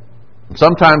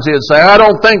 Sometimes he'd say, "I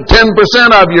don't think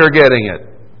 10% of you are getting it."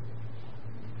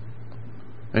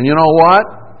 And you know what?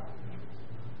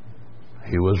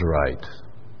 He was right.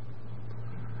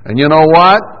 And you know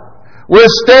what? We're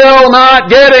still not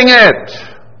getting it.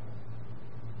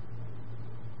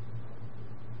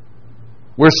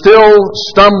 We're still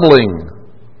stumbling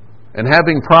and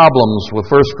having problems with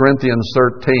 1 Corinthians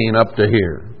 13 up to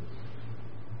here.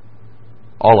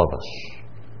 All of us.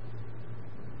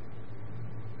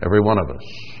 Every one of us.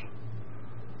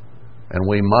 And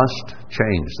we must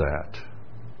change that.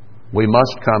 We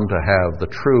must come to have the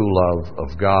true love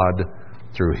of God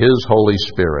through His Holy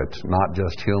Spirit, not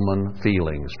just human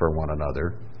feelings for one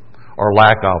another, or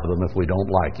lack of them if we don't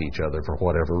like each other for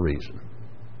whatever reason.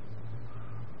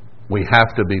 We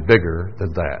have to be bigger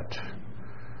than that.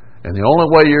 And the only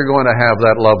way you're going to have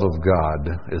that love of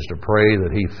God is to pray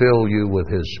that He fill you with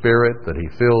His Spirit, that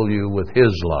He fill you with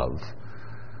His love.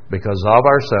 Because of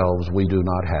ourselves, we do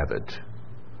not have it.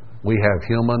 We have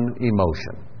human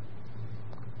emotion.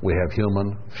 We have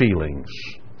human feelings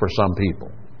for some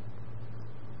people.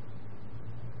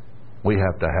 We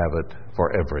have to have it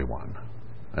for everyone.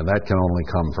 And that can only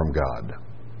come from God.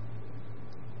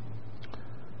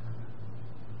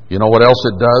 You know what else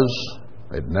it does?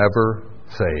 It never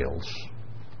fails.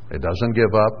 It doesn't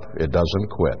give up. It doesn't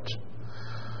quit.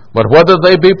 But whether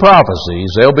they be prophecies,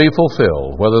 they'll be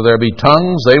fulfilled. Whether there be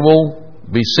tongues, they will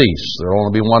be ceased. There will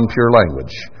only be one pure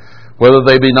language. Whether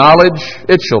they be knowledge,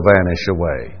 it shall vanish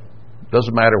away. It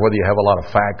doesn't matter whether you have a lot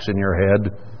of facts in your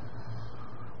head.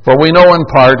 For we know in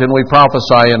part and we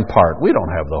prophesy in part. We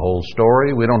don't have the whole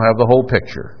story. We don't have the whole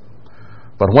picture.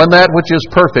 But when that which is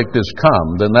perfect is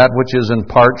come, then that which is in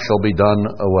part shall be done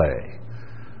away.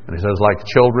 And he says, like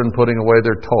children putting away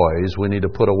their toys, we need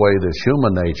to put away this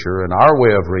human nature and our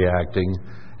way of reacting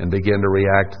and begin to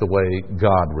react the way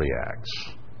God reacts.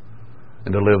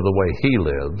 And to live the way He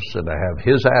lives and to have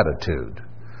His attitude.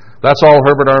 That's all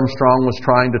Herbert Armstrong was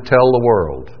trying to tell the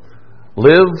world.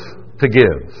 Live to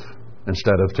give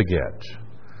instead of to get.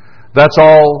 That's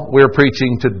all we're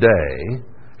preaching today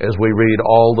as we read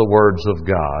all the words of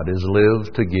God, is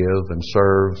live to give and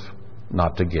serve,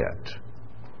 not to get.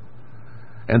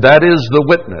 And that is the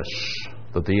witness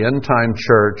that the end-time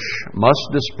church must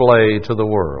display to the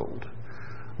world.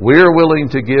 We're willing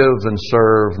to give and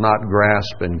serve, not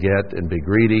grasp and get and be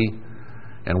greedy.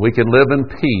 And we can live in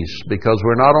peace because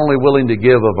we're not only willing to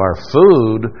give of our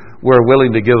food, we're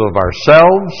willing to give of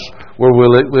ourselves, we're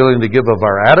willing to give of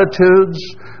our attitudes,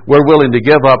 we're willing to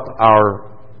give up our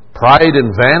pride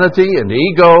and vanity and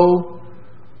ego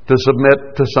to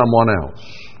submit to someone else.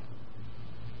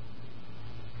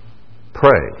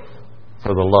 Pray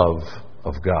for the love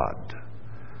of God,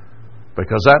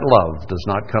 because that love does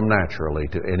not come naturally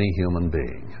to any human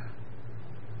being.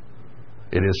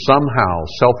 It is somehow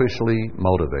selfishly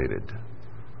motivated.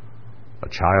 A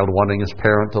child wanting his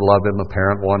parent to love him, a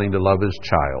parent wanting to love his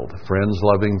child, friends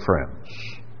loving friends.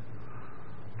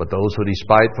 But those who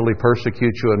despitefully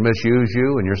persecute you and misuse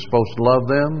you, and you're supposed to love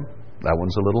them, that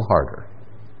one's a little harder.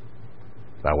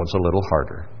 That one's a little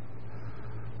harder.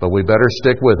 But we better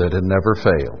stick with it and never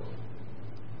fail.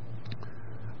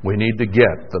 We need to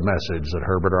get the message that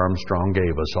Herbert Armstrong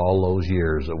gave us all those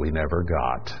years that we never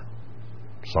got.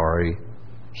 Sorry,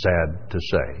 sad to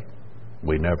say,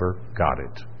 we never got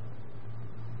it.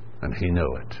 And he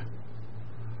knew it.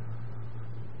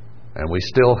 And we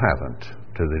still haven't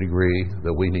to the degree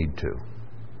that we need to.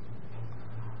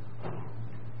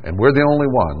 And we're the only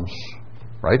ones,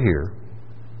 right here,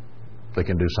 that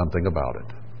can do something about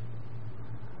it.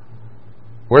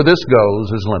 Where this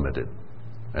goes is limited.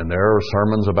 And there are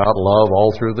sermons about love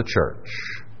all through the church.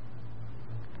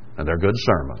 And they're good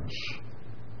sermons.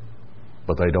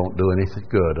 But they don't do anything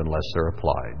good unless they're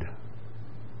applied.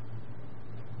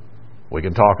 We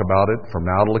can talk about it from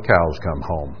now till the cows come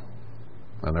home.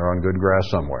 And they're on good grass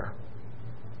somewhere.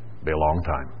 Be a long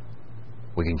time.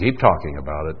 We can keep talking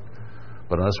about it,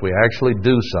 but unless we actually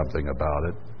do something about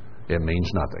it, it means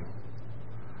nothing.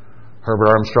 Herbert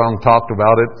Armstrong talked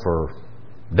about it for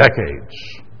decades.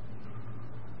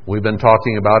 We've been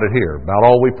talking about it here. About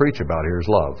all we preach about here is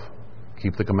love.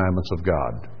 Keep the commandments of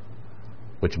God,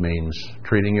 which means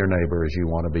treating your neighbor as you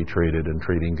want to be treated and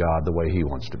treating God the way He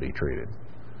wants to be treated.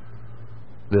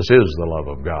 This is the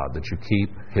love of God, that you keep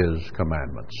His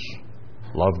commandments.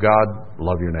 Love God,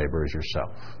 love your neighbor as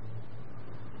yourself.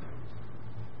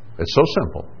 It's so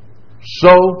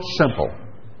simple,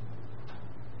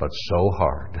 but so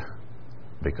hard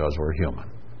because we're human.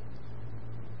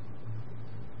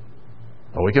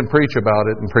 Well, we can preach about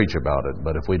it and preach about it,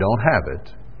 but if we don't have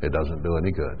it, it doesn't do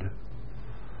any good.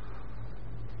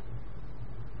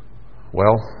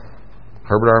 Well,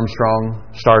 Herbert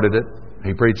Armstrong started it.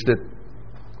 He preached it.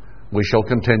 We shall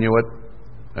continue it,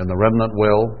 and the remnant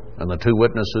will, and the two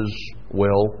witnesses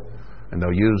will, and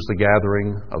they'll use the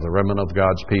gathering of the remnant of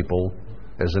God's people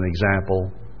as an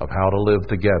example of how to live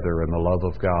together in the love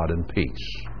of God and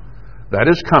peace. That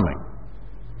is coming.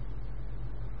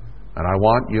 And I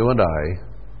want you and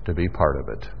I to be part of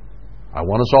it. I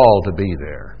want us all to be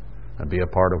there and be a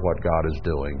part of what God is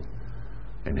doing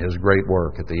in His great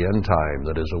work at the end time,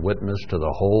 that is a witness to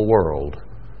the whole world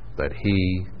that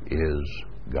He is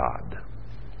God.